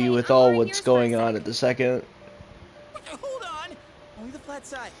study with all what's going on at the second. Hold on! Only the flat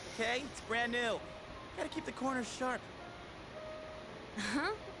side, okay? It's brand new. Gotta keep the corners sharp.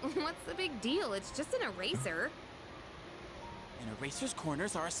 Huh? What's the big deal? It's just an eraser. An eraser's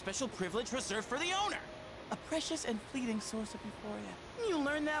corners are a special privilege reserved for the owner. A precious and fleeting source of euphoria. You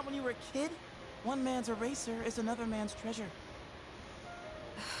learned that when you were a kid? One man's eraser is another man's treasure.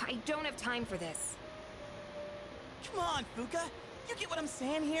 I don't have time for this. Come on, Fuka. You get what I'm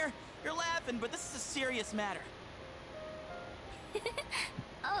saying here? You're laughing, but this is a serious matter.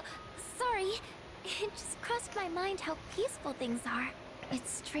 Oh, sorry. It just crossed my mind how peaceful things are.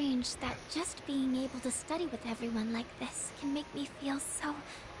 It's strange that just being able to study with everyone like this can make me feel so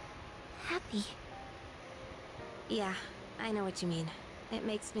happy. Yeah, I know what you mean. It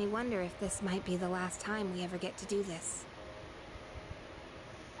makes me wonder if this might be the last time we ever get to do this.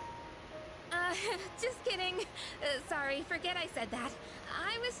 Just kidding. Sorry, forget I said that.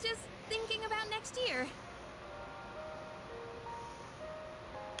 I was just thinking about next year.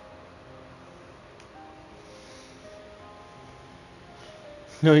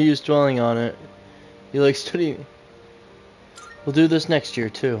 No use dwelling on it. You like studying. We'll do this next year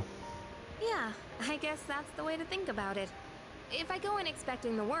too. Yeah, I guess that's that's the way to think about it. If I go in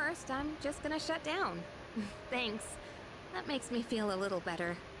expecting the worst, I'm just gonna shut down. Thanks. That makes me feel a little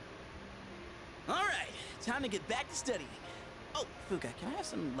better. All right, time to get back to studying. Oh, Fuka, can I have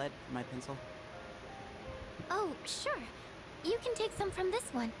some lead for my pencil? Oh, sure. You can take some from this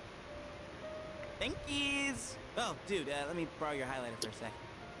one. Thank yous. Oh, dude, let me borrow your highlighter for a sec.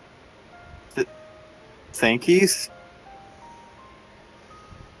 Thankies?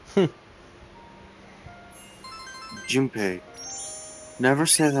 Junpei, never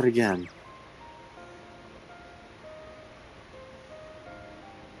say that again.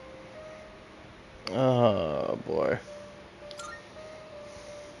 Oh boy.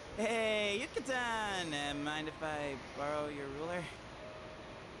 Hey, Yuka-tan! Mind if I borrow your ruler?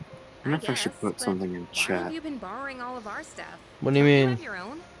 I wonder if I should guess, put but something in Why chat. have you been borrowing all of our stuff? What do you Don't mean? have your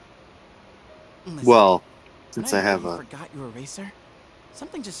own? Listen, Well, when since I heard have you a, forgot your eraser,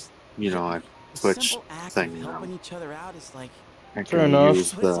 something just you hit know, me. a The Twitch simple act thing of now, helping each other out is like I Fair can enough.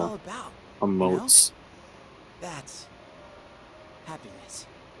 use what it's the all about. You know? emotes. That's happiness.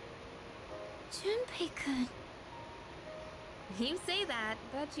 Junpei-kun. You say that,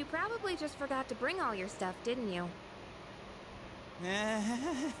 but you probably just forgot to bring all your stuff, didn't you?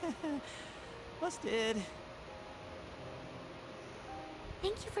 Busted.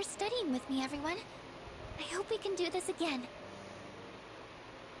 Thank you for studying with me, everyone. I hope we can do this again.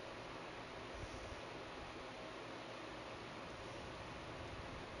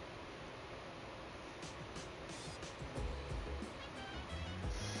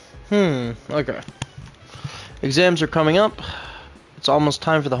 Okay. Exams are coming up. It's almost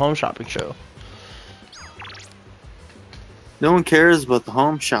time for the home shopping show. No one cares about the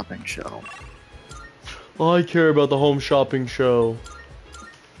home shopping show. I care about the home shopping show.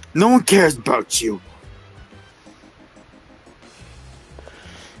 No one cares about you.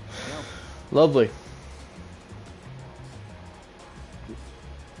 Lovely.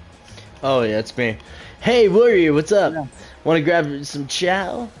 Oh yeah, it's me. Hey Warrior, what's up? Yeah. Want to grab some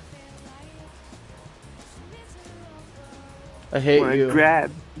chow? I hate you. Grab.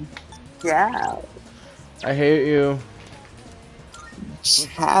 Yeah. I hate you.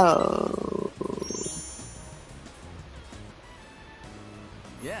 Ciao.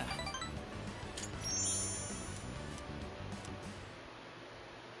 Yeah.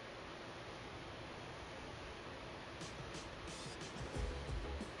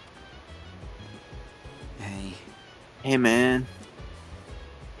 Hey. Hey man.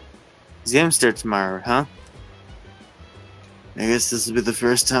 Exam start tomorrow, huh? I guess this will be the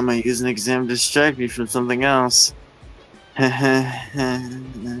first time I use an exam to distract me from something else. Okay.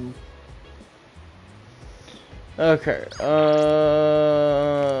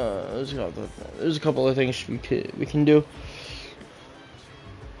 There's a couple of things we can do.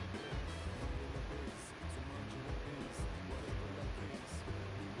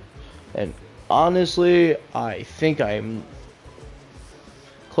 And honestly, I think I'm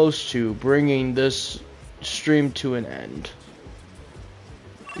close to bringing this stream to an end.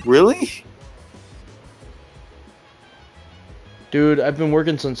 Really? Dude, I've been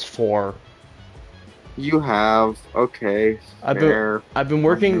working since 4. You have. Okay. Fair. I've been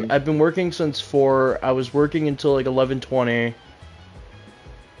working since 4. I was working until like 11:20.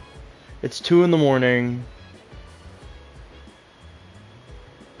 It's 2 in the morning.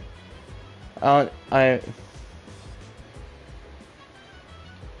 Hold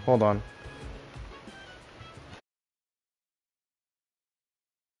on.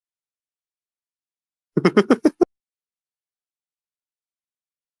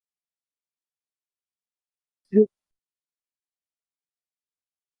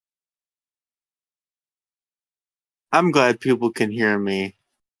 I'm glad people can hear me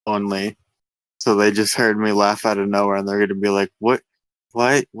only. So they just heard me laugh out of nowhere and they're gonna be like, what?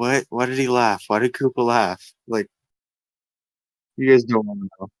 Why did he laugh? Why did Koopa laugh? Like, you guys don't want to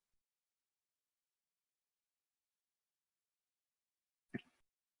know.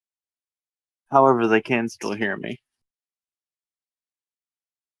 However, they can still hear me.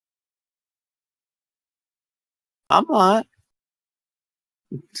 I'm not.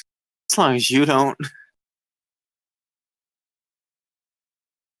 As long as you don't.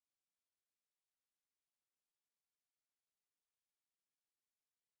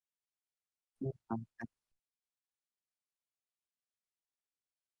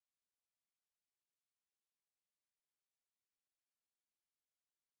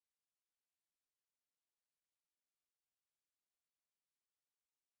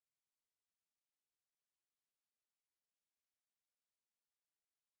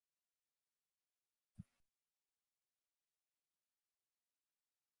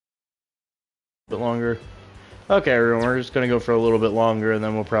 bit longer. Okay, everyone, we're just gonna go for a little bit longer, and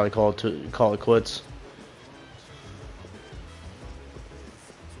then we'll probably call it quits.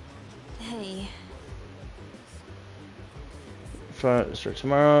 Hey. Start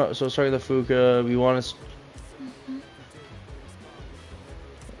tomorrow. So starting the Fuka, we want to.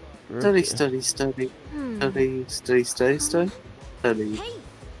 Study, study, study. Study, study, study, study. Study. Hey,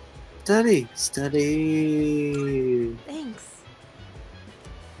 Study, study. thanks.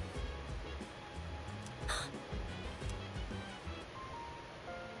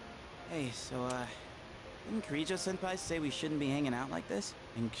 Hey, so, didn't Kirijo-senpai say we shouldn't be hanging out like this?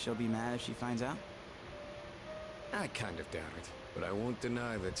 Think she'll be mad if she finds out? I kind of doubt it, but I won't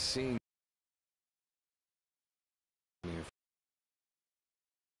deny that seeing you.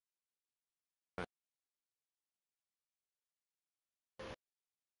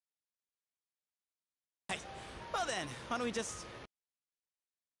 Well then, why don't we just...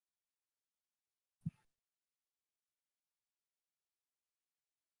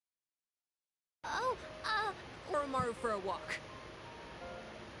 Oh, Oromaru for a walk.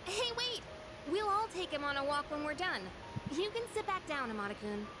 hey, wait! We'll all take him on a walk when we're done. You can sit back down,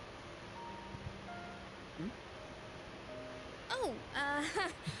 Amada-kun. Oh,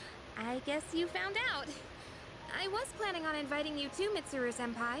 I guess you found out. I was planning on inviting you too,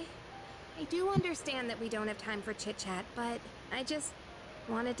 Mitsuru-senpai. I do understand that we don't have time for chit-chat, but I just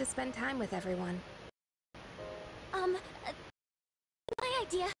wanted to spend time with everyone. My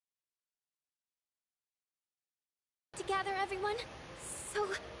idea. To gather everyone. So,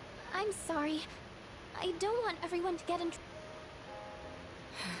 I'm sorry. I don't want everyone to get in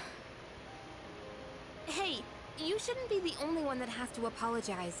Hey, you shouldn't be the only one that has to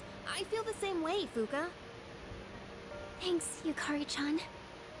apologize. I feel the same way, Fuka. Thanks, Yukari-chan.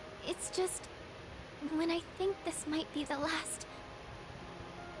 It's just... when I think this might be the last...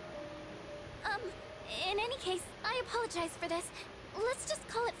 in any case, I apologize for this. Let's just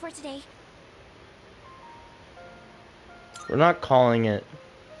call it for today. We're not calling it.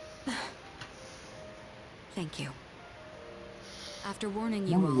 Thank you. After warning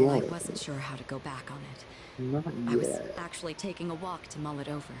you Not all, I yet. wasn't sure how to go back on it. Not I was yet. actually taking a walk to mull it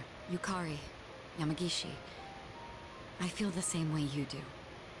over. Yukari, Yamagishi. I feel the same way you do.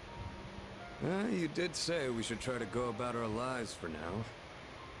 You did say we should try to go about our lives for now.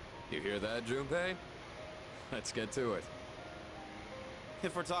 You hear that, Junpei? Let's get to it.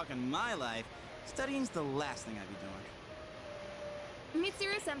 If we're talking my life, studying's the last thing I'd be doing.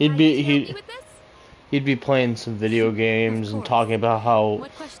 Mitsuru-senpai, He'd be- you can help he'd- me with this? He'd be playing some video games and course. talking about how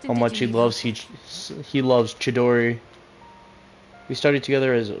What question how did much you he need loves help he loves Chidori. We studied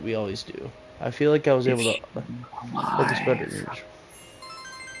together as we always do. I feel like I was able to get this better image.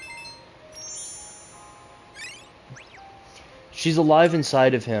 She's alive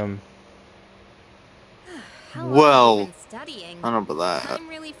inside of him. How long Well, have you been studying? I don't know about that. Time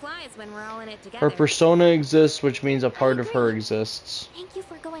really flies when we're all in it together. Her persona exists, which means a part of her agree. exists. Thank you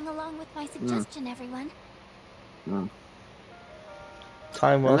for going along with my suggestion, everyone. Mm.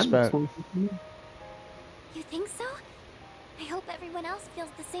 Time well That makes spent. sense to me. You think so? I hope everyone else feels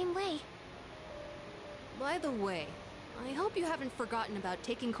the same way. By the way, I hope you haven't forgotten about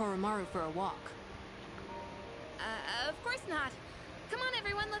taking Koromaru for a walk. Of course not. Come on,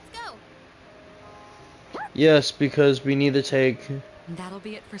 everyone, let's go. Yes, because we need to take That'll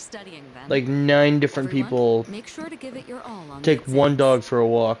be it for studying then. like 9 different Everyone, people. Make sure to give it your all on the Take one exams. dog for a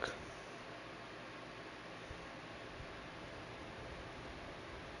walk.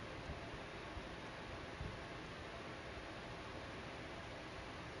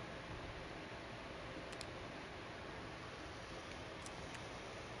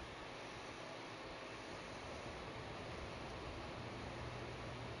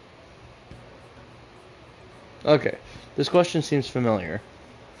 Okay, this question seems familiar.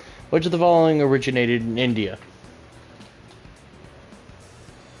 Which of the following originated in India?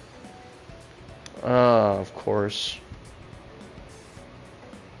 Of course.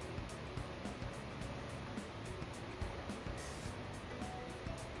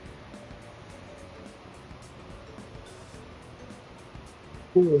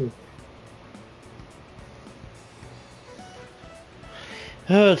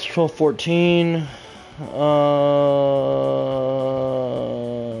 It's 12:14.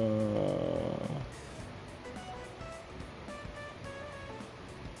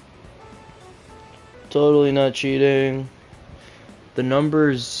 Totally not cheating. The number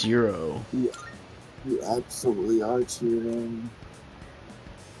is 0. You absolutely are cheating.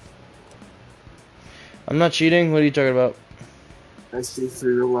 I'm not cheating. What are you talking about? I see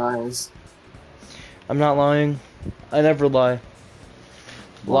through your lies. I'm not lying. I never lie.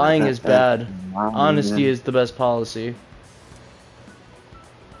 Lying is bad. Lying, Honesty man. is the best policy.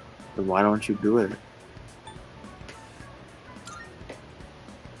 Then why don't you do it?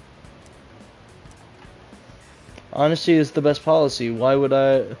 Honesty is the best policy. Why would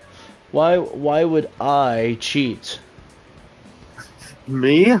I cheat?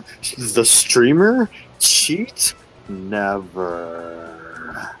 Me? The streamer? Cheat? Never.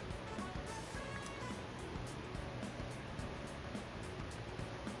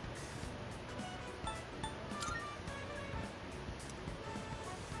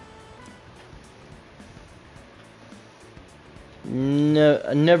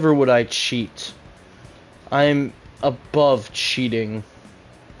 No, never would I cheat. I'm above cheating.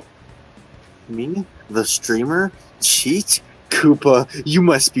 Me? The streamer? Cheat? Koopa, you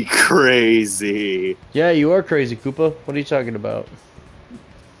must be crazy. Yeah, you are crazy, Koopa. What are you talking about?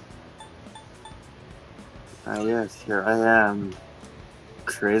 Ah, yes, here I am.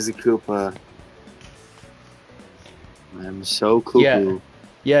 Crazy Koopa. I'm so cuckoo. Yeah.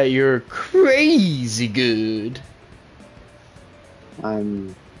 Yeah, you're crazy good.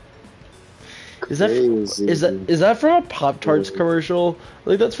 I'm Is that crazy. is that from a Pop-Tarts commercial?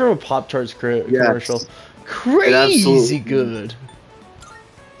 Like that's from a Pop-Tarts commercial. Yes. Crazy good.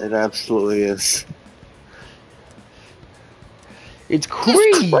 It absolutely is. It's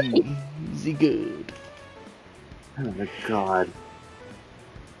crazy good. Oh my god.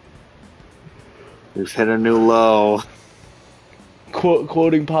 We've hit a new low.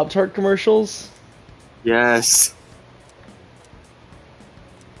 Quoting Pop-Tart commercials? Yes.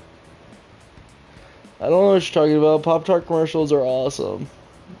 I don't know what you're talking about. Pop-Tart commercials are awesome.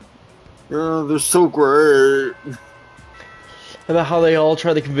 Oh, they're so great. About how they all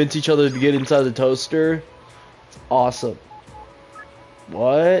try to convince each other to get inside the toaster. Awesome.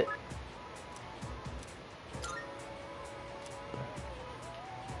 What?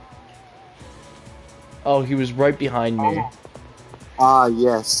 Oh, he was right behind me. Ah,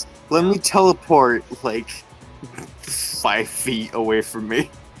 yes. Let me teleport, like, 5 feet away from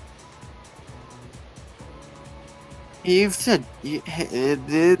me. You've said...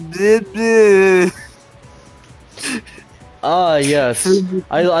 Ah, yes.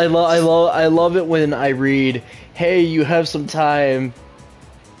 I love it when I read, "Hey, you have some time.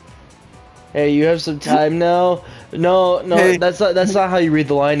 Hey, you have some time now." No, Hey. that's not how you read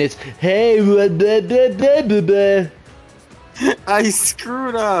the line. It's, "Hey, blah, blah, blah, blah, blah, blah." I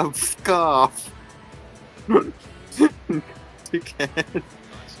screwed up. Fuck off.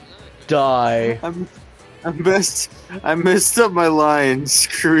 Die. I messed up my line.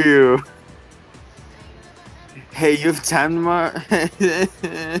 Screw you. Hey, you have time tomorrow?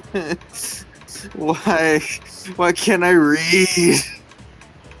 Why can't I read?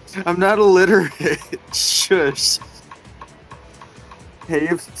 I'm not illiterate. Shush. Hey, you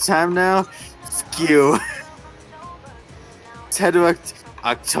have time now? Fuck you. Let's head to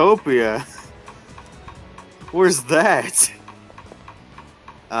Octopia. Where's that?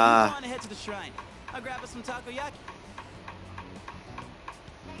 Come on, head to the shrine. I'll grab us some takoyaki.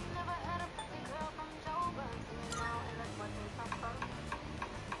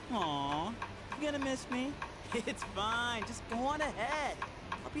 Aww, you gonna miss me? It's fine, just go on ahead.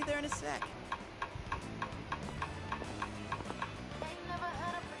 I'll be there in a sec.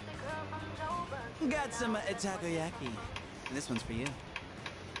 Got some takoyaki. This one's for you.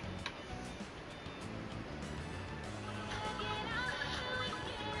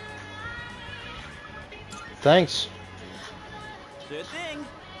 Thanks. Sure thing.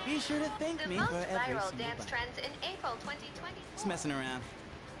 Be sure to thank me for every viral single dance bite. trends in April 2020. Just messing around.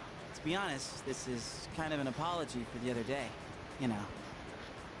 To be honest, this is kind of an apology for the other day. You know,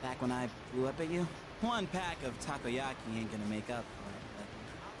 back when I blew up at you. One pack of takoyaki ain't gonna make up for it, but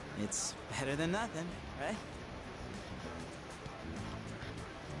it's better than nothing, right?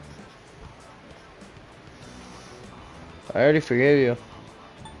 I already forgave you.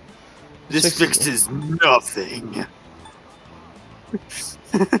 This fixes nothing.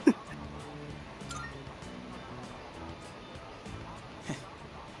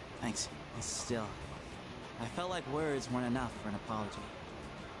 Thanks. Still, I felt like words weren't enough for an apology.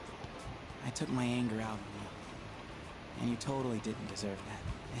 I took my anger out on you, and you totally didn't deserve that.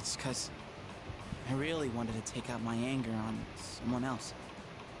 It's 'cause I really wanted to take out my anger on someone else.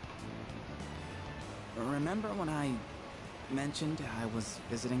 Remember when I mentioned I was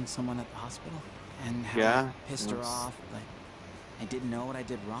visiting someone at the hospital? And how Yeah, I pissed her yes. off, but I didn't know what I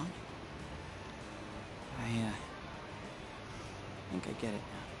did wrong? I think I get it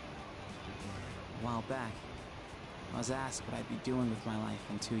now. A while back, I was asked what I'd be doing with my life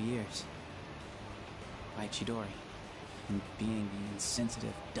in 2 years. By Chidori. from being the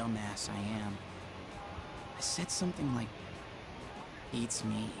insensitive dumbass I am. I said something like, "Eats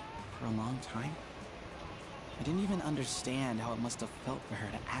me," for a long time. I didn't even understand how it must have felt for her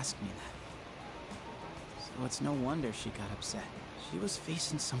to ask me that. So it's no wonder she got upset. She was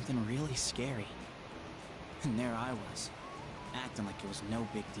facing something really scary. And there I was, acting like it was no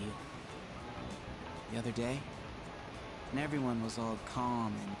big deal. The other day, and everyone was all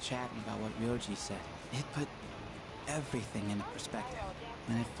calm and chatting about what Ryoji said. It put everything into perspective.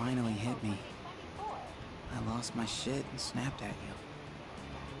 And it finally hit me. I lost my shit and snapped at you.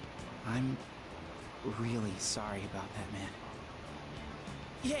 I'm really sorry about that, man.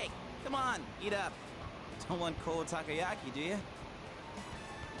 Hey, come on, eat up. Don't want cold takoyaki, do you?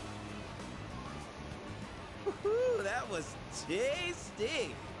 Woohoo, that was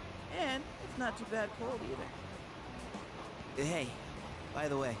tasty. And it's not too bad cold either. Hey, by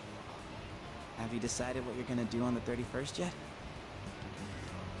the way, have you decided what you're gonna do on the 31st yet?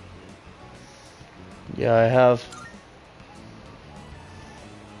 Yeah, I have.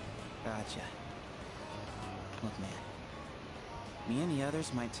 Gotcha. Look, man. Me and the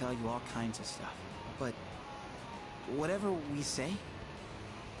others might tell you all kinds of stuff, but whatever we say,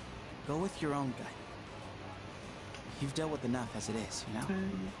 go with your own gut. You've dealt with enough as it is, you know?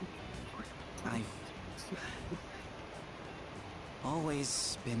 I've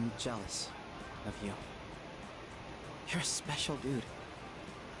always been jealous of you. You're a special dude,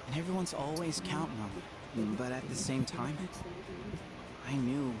 and everyone's always counting on you. But at the same time, I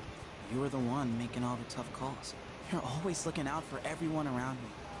knew you were the one making all the tough calls. You're always looking out for everyone around you.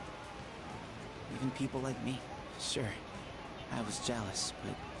 Even people like me. Sure, I was jealous,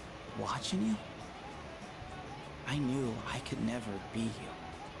 but watching you, I knew I could never be you.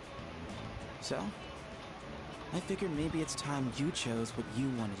 So, I figured maybe it's time you chose what you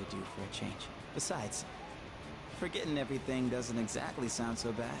wanted to do for a change. Besides, forgetting everything doesn't exactly sound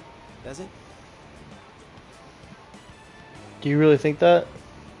so bad, does it? Do you really think that?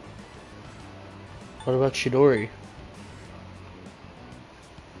 What about Chidori?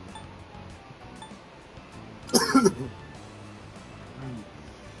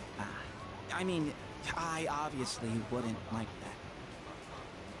 I mean, I obviously wouldn't like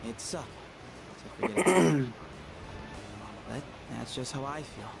that. It sucked to forget it. But that's just how I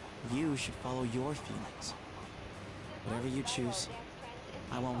feel. You should follow your feelings. Whatever you choose,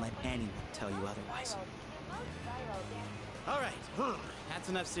 I won't let anyone tell you otherwise. Alright, that's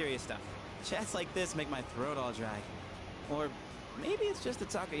enough serious stuff. Chats like this make my throat all dry. Or maybe it's just a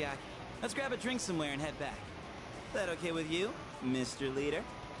takoyaki. Let's grab a drink somewhere and head back. Is that okay with you, Mr. Leader?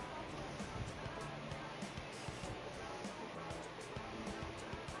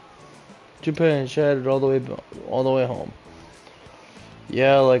 Japan chatted all the way home.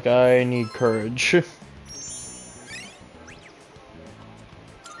 Yeah, like I need courage.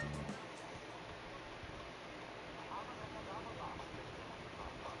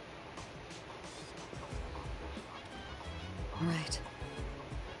 Right.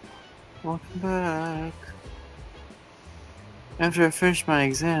 Welcome back. After I finished my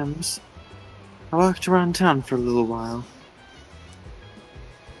exams, I walked around town for a little while.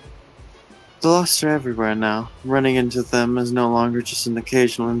 The lost are everywhere now. Running into them is no longer just an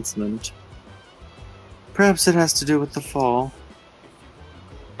occasional incident. Perhaps it has to do with the fall.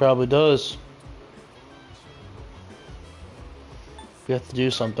 Probably does. We have to do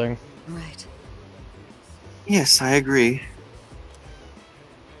something. Right. Yes, I agree.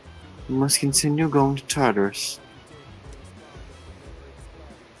 We must continue going to Tartarus.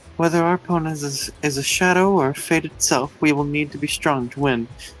 Whether our opponent is a shadow or fate itself, we will need to be strong to win.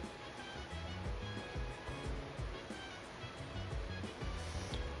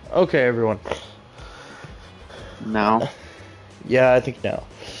 Okay, everyone. Now? Yeah, I think now.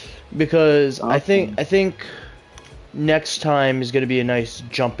 Because Okay. I think next time is going to be a nice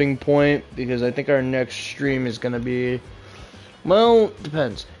jumping point, because I think our next stream is going to be, well,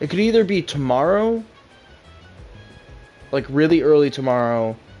 depends. It could either be tomorrow, like really early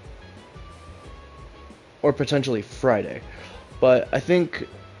tomorrow, or potentially Friday. But I think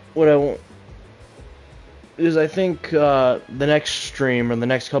what I want is the next stream or the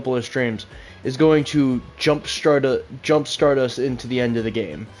next couple of streams is going to jumpstart us into the end of the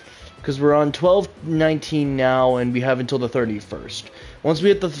game, because we're on 12/19 now and we have until the 31st. Once we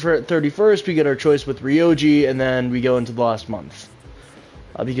hit the 31st, we get our choice with Ryoji, and then we go into the last month,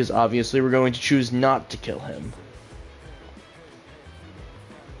 because obviously we're going to choose not to kill him.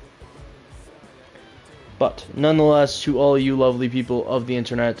 But nonetheless, to all you lovely people of the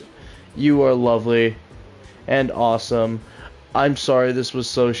internet, you are lovely and awesome. I'm sorry this was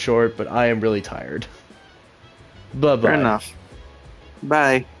so short, but I am really tired. Bye bye. Fair enough.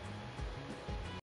 Bye.